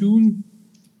Auchendoon,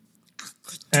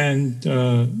 and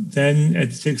then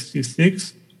at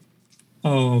 66,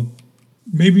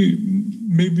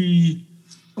 maybe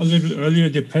a little earlier,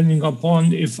 depending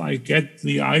upon if I get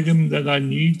the item that I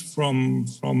need from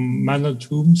Mana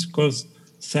Tombs, because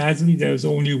sadly there's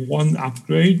only one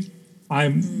upgrade.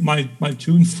 My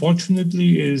tune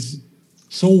fortunately is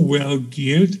so well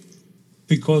geared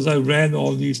because I ran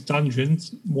all these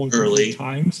dungeons multiple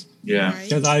times. Yeah.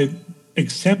 That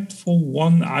except for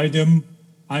one item,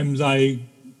 I'm like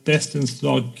best in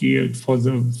slot geared for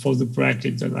the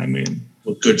bracket that I'm in.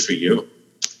 Well, good for you.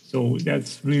 So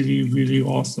that's really, really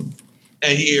awesome.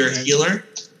 And you're a healer?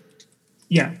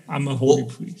 Yeah, I'm a holy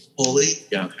priest. Holy?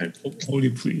 Yeah, okay. Holy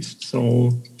priest.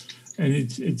 So, and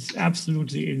it's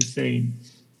absolutely insane.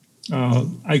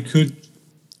 I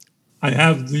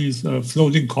have these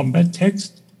floating combat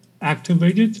text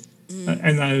activated,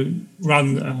 and I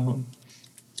run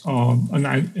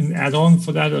an add-on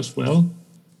for that as well.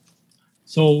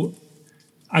 So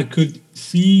I could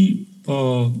see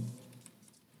the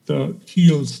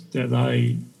heals that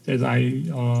I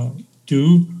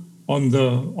do on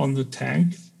the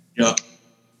tank. Yeah.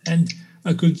 And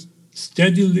I could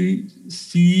steadily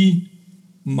see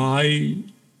my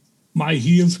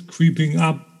heals creeping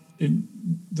up in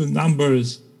the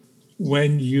numbers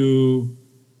when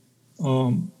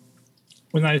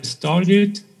I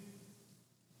started.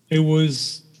 It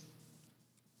was,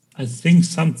 I think,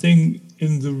 something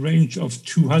in the range of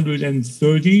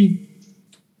 230.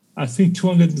 I think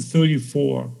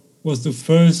 234 was the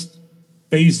first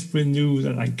base renew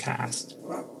that I cast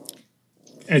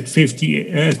at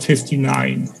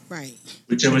 59. Right.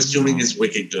 Which I'm assuming is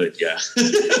wicked good, yeah.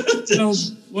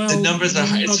 well, the numbers are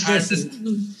high. It's hard to...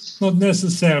 Not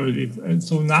necessarily. And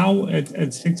so now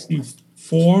at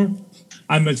 64,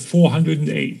 I'm at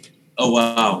 408. Oh,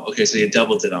 wow. Okay, so you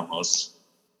doubled it almost.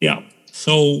 Yeah.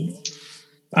 So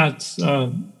that's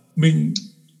and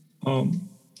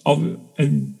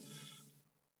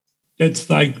that's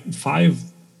like five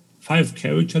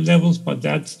character levels, but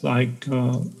that's like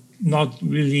not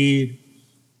really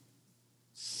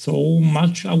so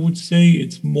much, I would say.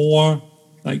 It's more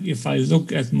like if I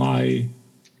look at my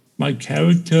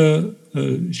character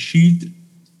sheet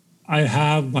I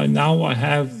have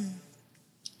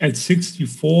at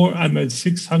 64, I'm at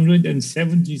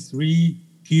 673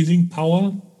 healing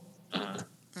power.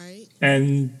 Right.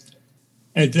 And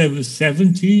at level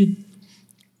 70,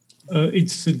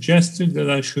 it's suggested that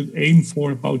I should aim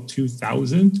for about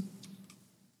 2,000.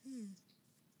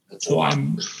 So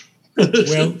I'm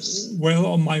well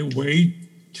on my way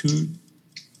to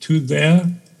there.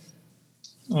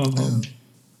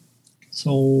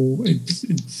 So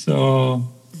it's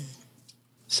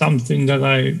something that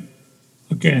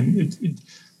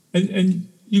and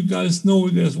you guys know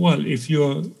it as well. If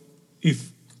your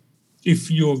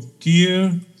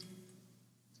gear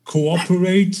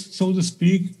cooperates, so to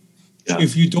speak,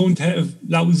 if you don't have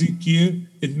lousy gear,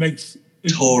 it makes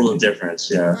total difference.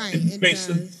 Yeah, Right, it it makes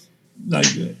does.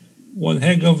 one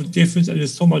heck of a difference, and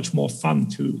it's so much more fun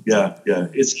too. Yeah.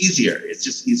 It's easier. It's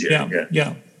just easier.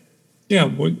 Yeah.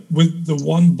 With the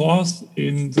one boss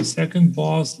the second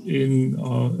boss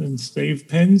in Stave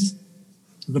Pens,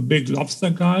 the big lobster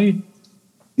guy.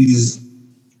 He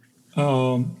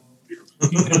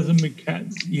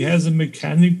has a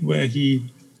mechanic where he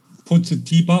puts a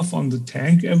debuff on the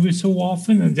tank every so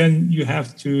often, and then you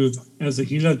have to, as a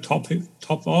healer, top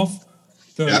off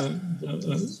the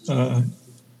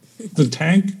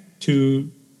tank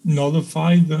to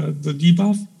nullify the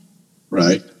debuff.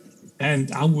 Right. And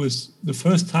the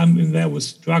first time in there was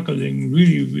struggling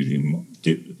really, really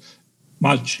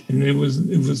much, and it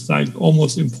was like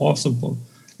almost impossible.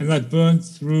 And I burned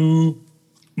through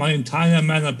my entire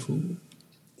mana pool.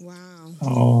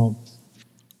 Wow.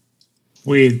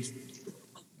 With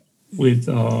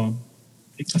I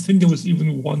think there was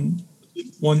even one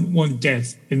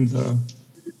death in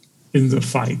the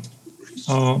fight.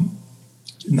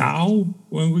 Now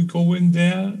when we go in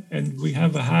there and we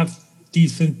have a half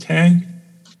decent tank,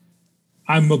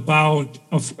 I'm about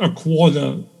a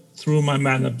quarter through my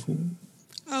mana pool.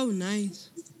 Oh, nice.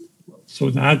 So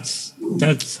that's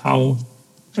how,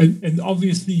 and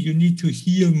obviously you need to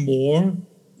heal more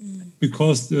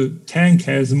because the tank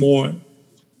has more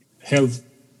health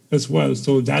as well.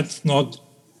 So it's not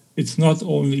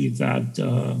only that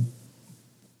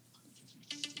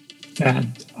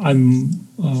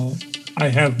I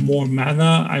have more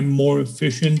mana, I'm more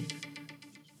efficient.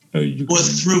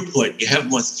 Throughput. You have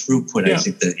more throughput. Yeah. I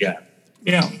think that.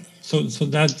 Yeah. So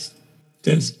there's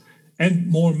and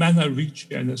more mana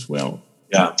regen as well.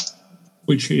 Yeah.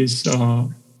 Which is a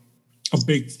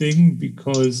big thing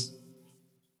because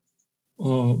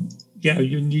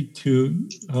you need to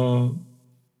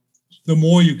the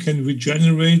more you can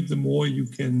regenerate, the more you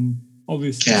can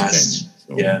obviously cast.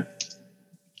 spend.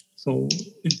 So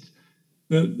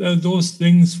there are those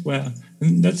things where,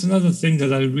 and that's another thing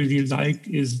that I really like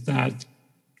is that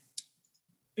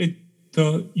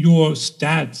your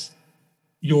stats,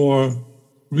 your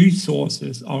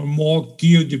resources are more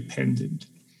gear dependent.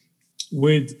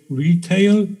 With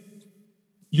retail,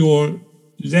 your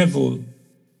level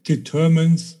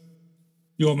determines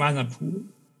your mana pool.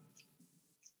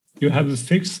 You have a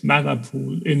fixed mana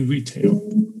pool in retail,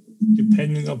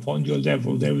 depending upon your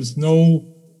level. There is no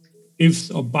ifs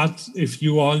or buts. If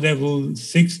you are level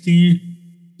 60,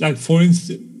 like for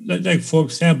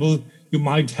example, you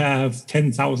might have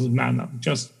 10,000 mana.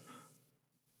 Just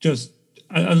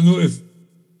I don't know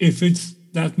if it's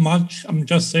that much. I'm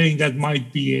just saying that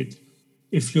might be it.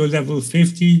 If you're level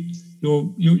 50,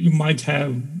 you might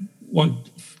have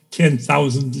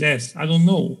 10,000 less. I don't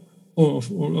know, or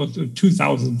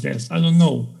 2,000 less. I don't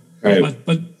know. Right.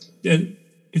 But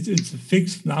it's a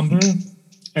fixed number,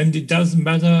 and it doesn't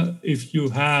matter if you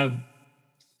have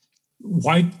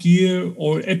white gear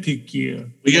or epic gear.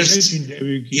 You have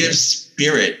legendary gear. You have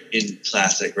spirit in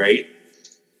classic, right?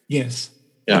 Yes.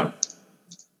 Yeah.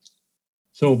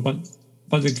 So, but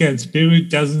again, spirit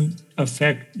doesn't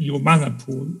affect your mana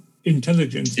pool.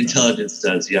 Intelligence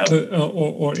does, yeah.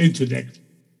 Or intellect.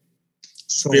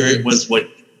 Spirit was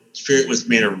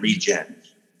made of regen.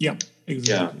 Yeah,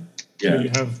 exactly. Yeah. So you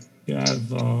have.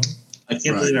 I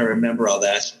can't believe I remember all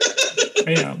that.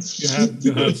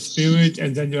 You have spirit,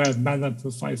 and then you have mana for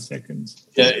 5 seconds.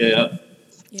 Yeah.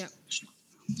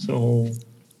 So,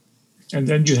 and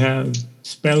then you have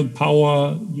spell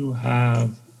power. You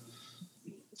have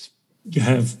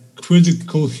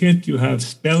critical hit. You have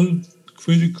spell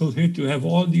critical hit. You have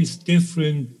all these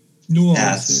different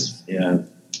nuances. Yeah.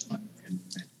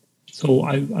 So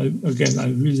I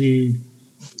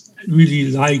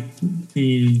really like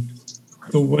the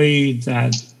way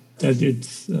that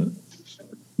it's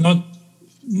not. I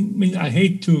mean, I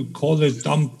hate to call it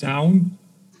dumbed down,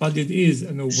 but it is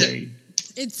in a way.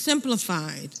 It's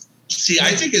simplified. See,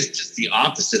 I think it's just the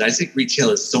opposite. I think retail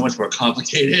is so much more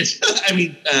complicated. I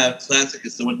mean, classic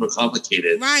is so much more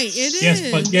complicated. Right, it is. Yes,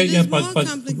 but more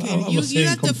complicated. You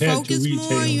have to focus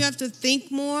more. You have to think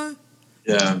more.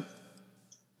 Yeah.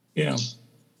 Yeah.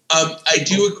 I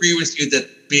do agree with you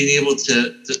that being able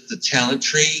to the talent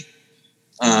tree,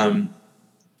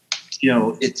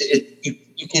 you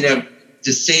can have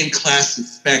the same class and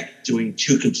spec doing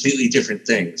two completely different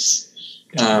things.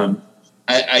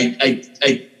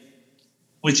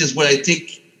 Which is what I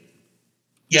think.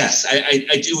 Yes,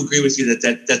 I do agree with you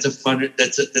that's a fun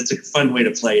way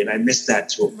to play, and I missed that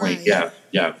to a point. Right. Yeah.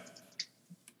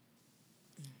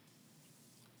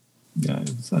 Yeah, I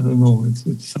don't know.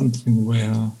 It's something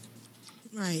where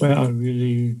I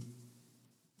really.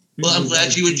 Well, I'm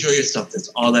glad you enjoy yourself. That's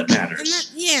all that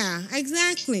matters. Yeah,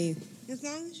 exactly. As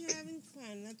long as you're having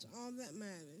fun, that's all that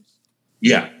matters.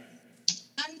 Yeah.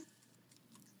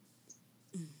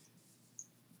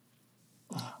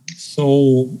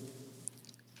 So,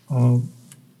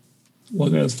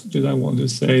 what else did I want to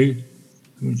say?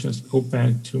 Let me just go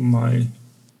back to my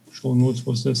show notes.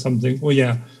 Was there something? Oh,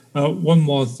 yeah. One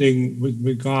more thing with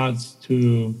regards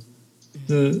to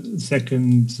the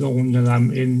second zone that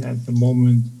I'm in at the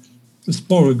moment, the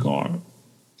Sporagar.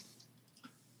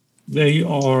 They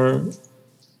are,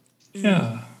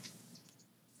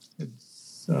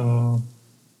 it's,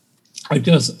 I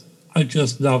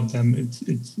just love them.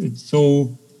 It's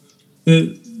so,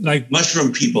 like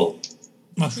mushroom people.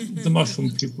 The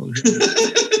mushroom people.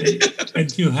 Yeah.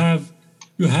 and you have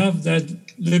that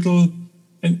little,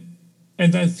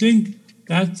 and I think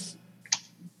that's,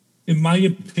 in my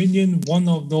opinion, one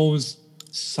of those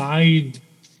side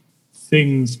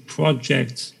things,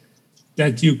 projects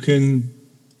that you can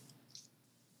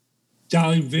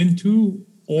dive into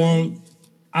or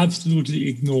absolutely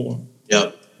ignore.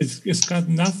 Yeah. It's got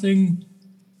nothing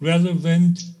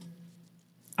relevant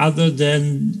other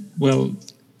than, well,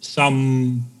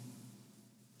 some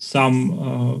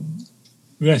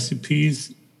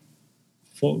recipes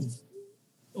for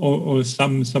or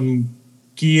some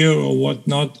gear or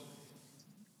whatnot,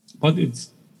 but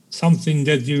it's something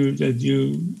that you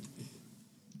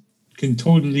can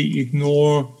totally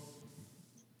ignore,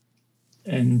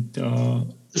 and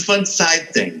the fun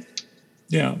side thing.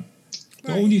 Yeah.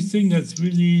 The only thing that's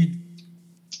really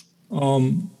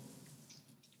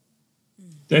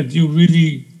that you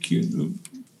really,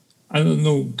 I don't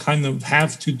know, kind of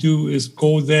have to do is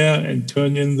go there and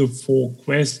turn in the 4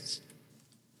 quests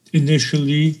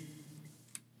initially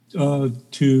to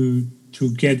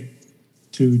get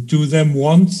to do them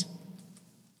once,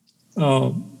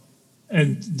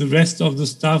 and the rest of the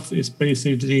stuff is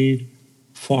basically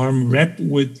farm rep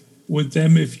with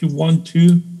them if you want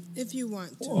to. If you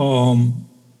want to.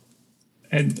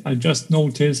 And I just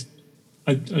noticed,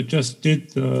 I just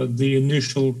did the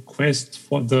initial quest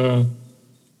for the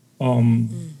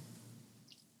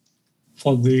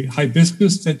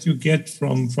hibiscus that you get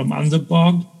from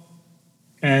Underbog,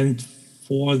 and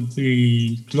for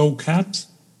the glow caps.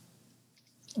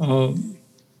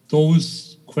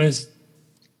 Those quests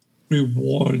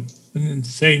reward an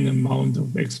insane amount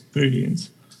of experience,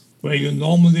 where you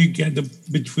normally get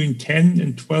between 10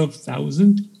 and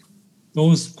 12,000.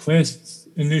 Those quests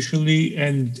initially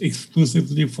and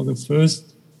exclusively for the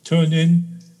first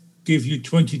turn-in give you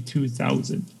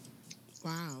 22,000.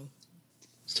 Wow.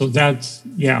 So that's,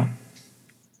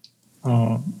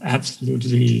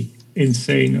 absolutely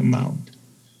insane amount.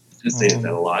 Just saying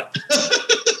that a lot.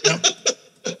 Yep.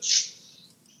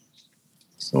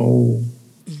 So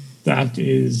that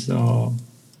is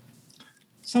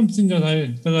something that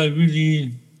I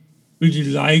really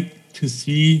like to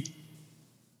see.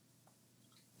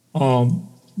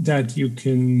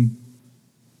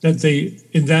 That they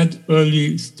in that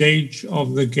early stage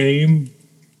of the game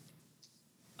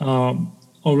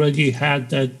already had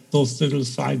those little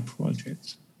side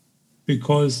projects,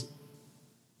 because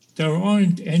there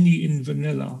aren't any in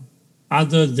vanilla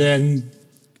other than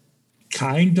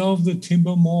kind of the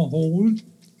Timbermore hold.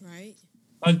 Right.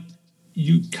 But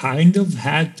you kind of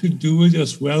had to do it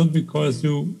as well because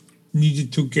you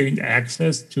needed to gain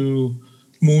access to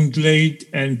Moonglade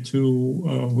and to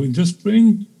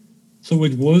Winterspring. So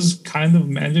it was kind of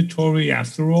mandatory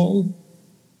after all.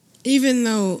 Even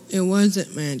though it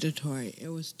wasn't mandatory, it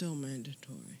was still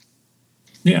mandatory.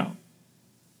 Yeah.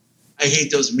 I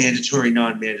hate those mandatory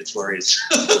non-mandatories.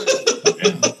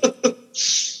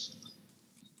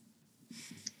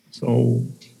 So,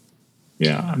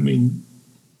 yeah, I mean,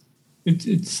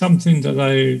 it's something that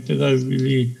I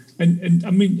really and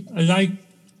I mean I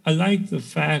like the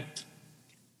fact.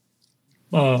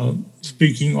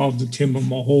 Speaking of the Timber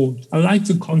Mahal, I like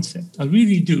the concept. I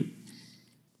really do.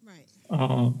 Right.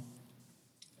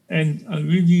 And I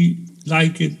really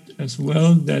like it as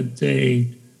well that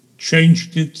they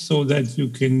changed it so that you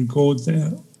can go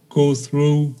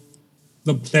through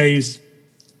the place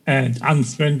and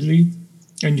unfriendly,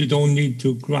 and you don't need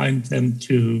to grind them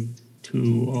to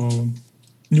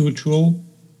neutral.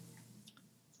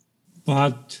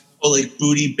 But like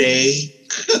Booty Bay.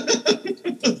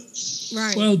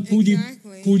 Right. Well, Booty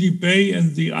Bay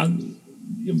and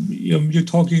you're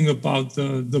talking about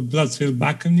the Blood Hill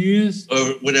Buccaneers,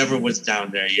 or whatever was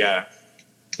down there. Yeah.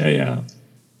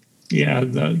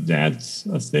 That's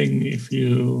a thing. If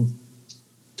you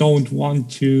don't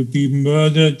want to be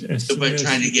murdered as soon as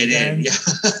trying to get in,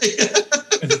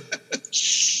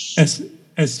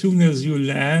 as soon as you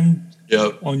land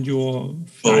on your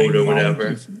boat or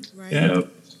whatever,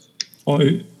 or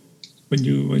when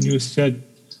you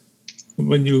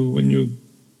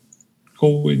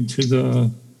go into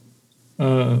the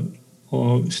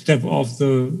or step off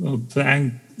the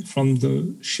plank from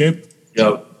the ship,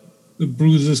 the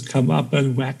bruises come up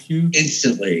and whack you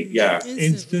instantly. Yeah.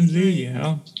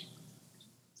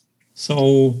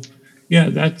 So,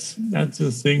 that's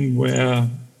a thing where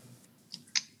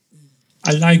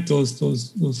I like those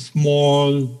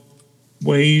small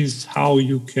ways how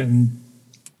you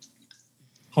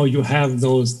have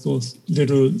those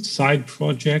little side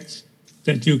projects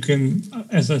that you can,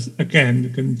 you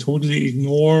can totally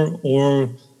ignore or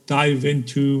dive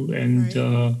into and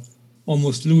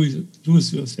almost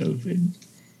lose yourself in.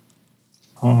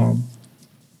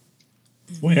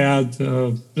 Where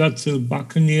the Blood Hill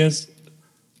Buccaneers,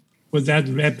 where that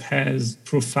rep has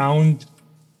profound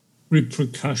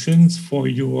repercussions for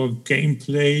your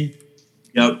gameplay.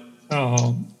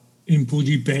 In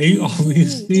Booty Bay,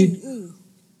 obviously.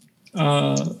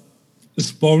 The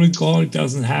Sporigor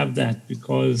doesn't have that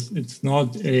because it's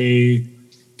not a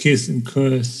kiss and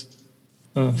curse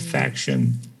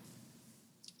faction.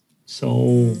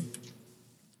 So,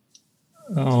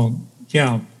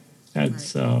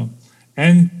 that's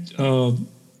and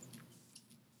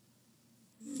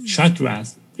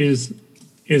Shattrath is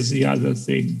the other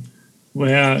thing,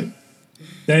 where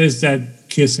there is that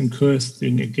kiss and curse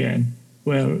thing again,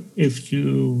 where if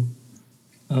you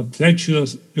pledge your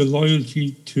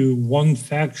loyalty to one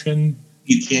faction,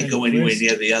 you can't go anywhere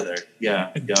near the other.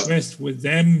 Rest with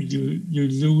them, you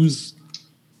lose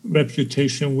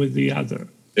reputation with the other.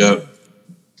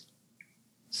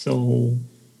 So,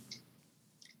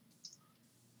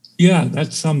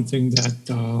 that's something that,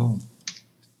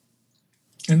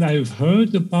 and I've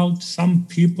heard about some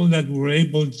people that were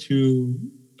able to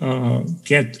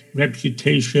get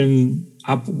reputation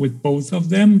up with both of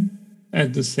them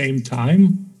at the same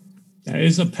time. There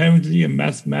is apparently a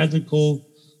mathematical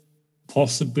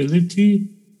possibility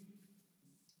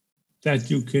that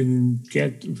you can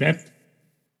get rep.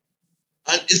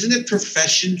 Isn't it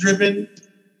profession driven?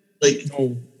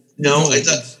 No,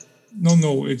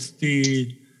 it's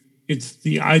the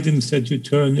items that you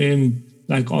turn in.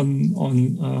 Like on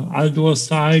Aldor's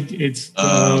side, it's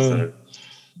the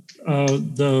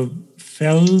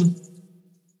fell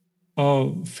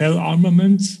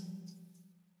armaments,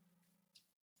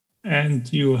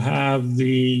 and you have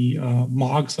the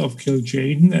marks of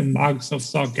Kil'jaeden and marks of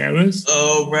Sargeras.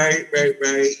 Oh, right,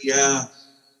 yeah.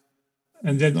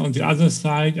 And then on the other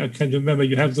side, I can't remember,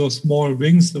 you have those small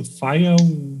rings of fire.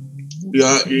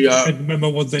 Yeah. I can't remember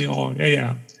what they are.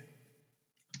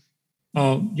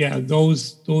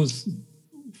 Those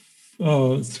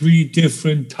three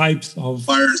different types of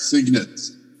fire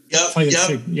signets.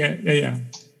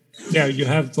 Yeah, you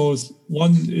have those.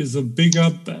 One is a bigger,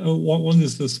 one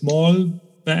is the small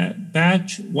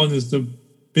batch, one is the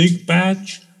big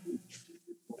batch,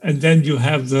 and then you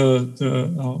have the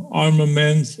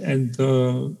armaments and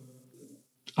the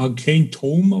arcane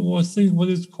tome, or what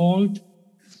it's called.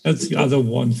 That's the other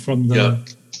one from the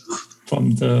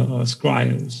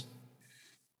Scryers.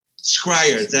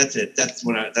 Scryers, that's it. That's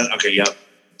what okay, yep.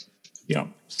 Yeah.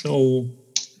 So,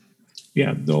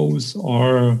 those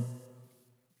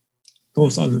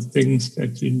are the things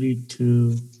that you need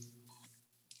to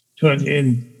turn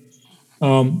in.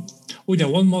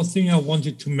 One more thing I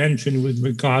wanted to mention with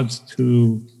regards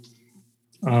to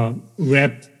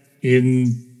rep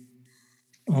in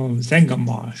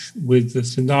Zangarmarsh with the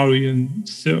Cenarian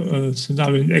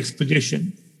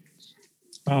expedition.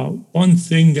 one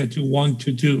thing that you want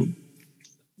to do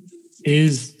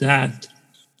is that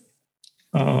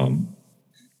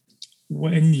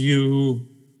when you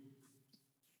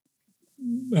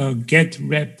get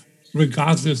rep,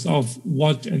 regardless of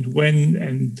what and when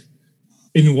and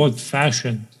in what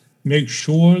fashion, make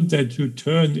sure that you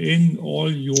turn in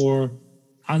all your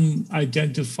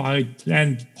unidentified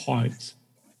plant parts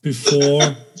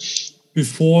before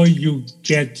you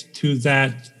get to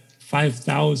that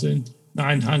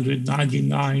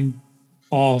 5,999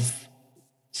 of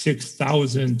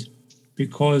 6,000,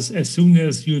 because as soon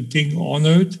as you ding on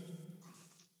it,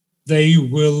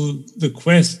 the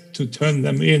quest to turn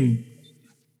them in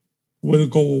will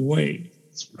go away.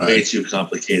 It's way too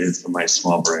complicated for my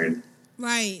small brain.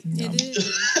 Right, it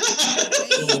is.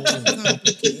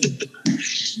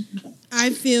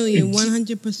 I feel you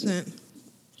 100%.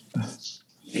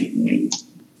 Do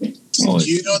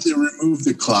you know they removed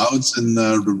the clouds in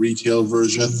the retail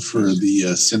version for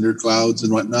the cinder clouds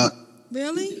and whatnot?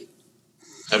 Really?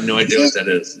 I have no idea what that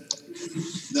is.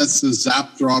 That's the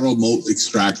Zap Throttle Mote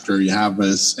Extractor. You have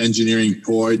this engineering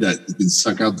toy that you can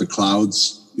suck out the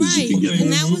clouds. Right, you can get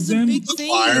and that was a big thing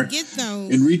fire. to get those.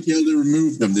 In retail, they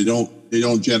remove them. They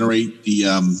don't generate the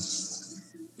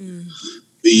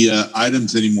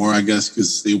items anymore, I guess,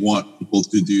 because they want people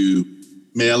to do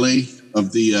melee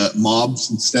of the mobs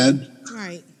instead.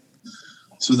 Right.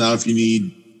 So now if you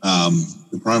need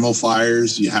the primal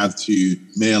fires, you have to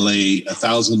melee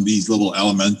 1,000 of these little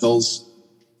elementals.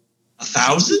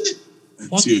 1,000?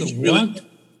 What the what?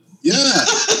 Yeah.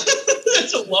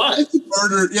 That's a lot.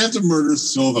 You have to murder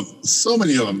so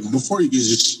many of them before you could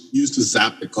just use to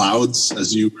zap the clouds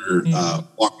as you were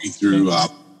walking through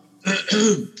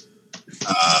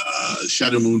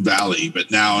Shadow Moon Valley.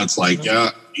 But now it's like,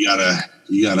 you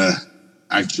gotta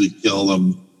actually kill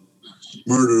them,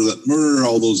 murder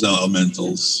all those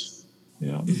elementals.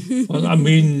 Yeah. Well, I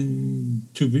mean,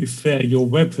 to be fair, your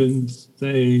weapons,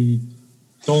 they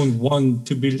don't want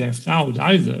to be left out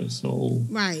either. So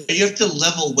right, you have to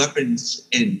level weapons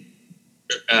in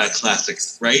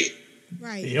classics, right?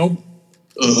 Right. Yep.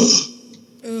 Ugh.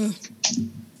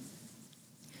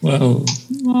 Well,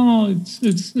 no,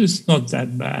 it's not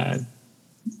that bad.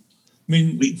 I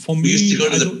mean, for me, we used to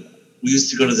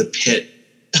go to the pit.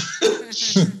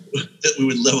 That we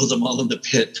would level them all in the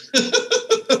pit.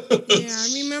 Yeah, I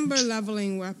remember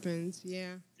leveling weapons.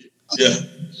 Yeah. Yeah.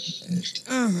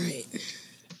 All right.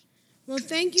 Well,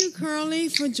 thank you, Curly,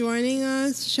 for joining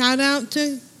us. Shout out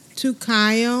to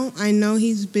Kyle. I know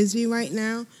he's busy right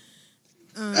now.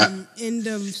 End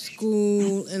of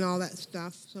school and all that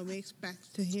stuff. So we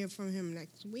expect to hear from him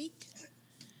next week.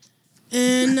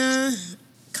 And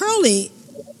Curly,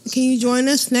 can you join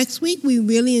us next week? We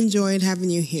really enjoyed having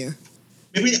you here.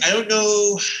 Maybe, I don't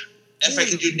know if I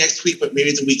can do next week, but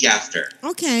maybe the week after.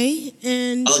 Okay.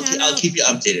 And I'll keep you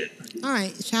updated. All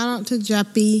right. Shout out to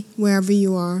Jeppy, wherever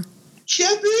you are.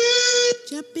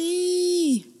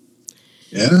 Jeppy.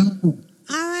 Yeah. All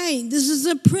right. This is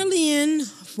Aprillian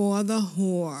for the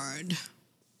Horde.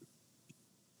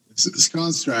 It's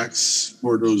Constructs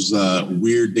for those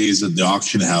weird days at the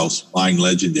auction house buying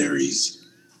legendaries.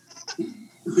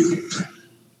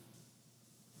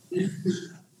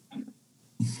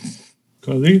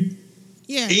 Curly?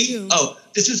 Yeah. Oh,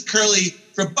 this is Curly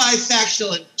for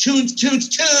Bifactional and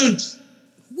Tunes.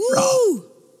 Woo!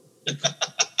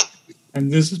 And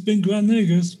this has been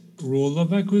Granegas, Rule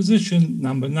of Acquisition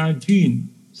number 19.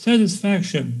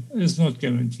 Satisfaction is not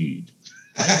guaranteed.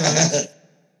 Bye, guys.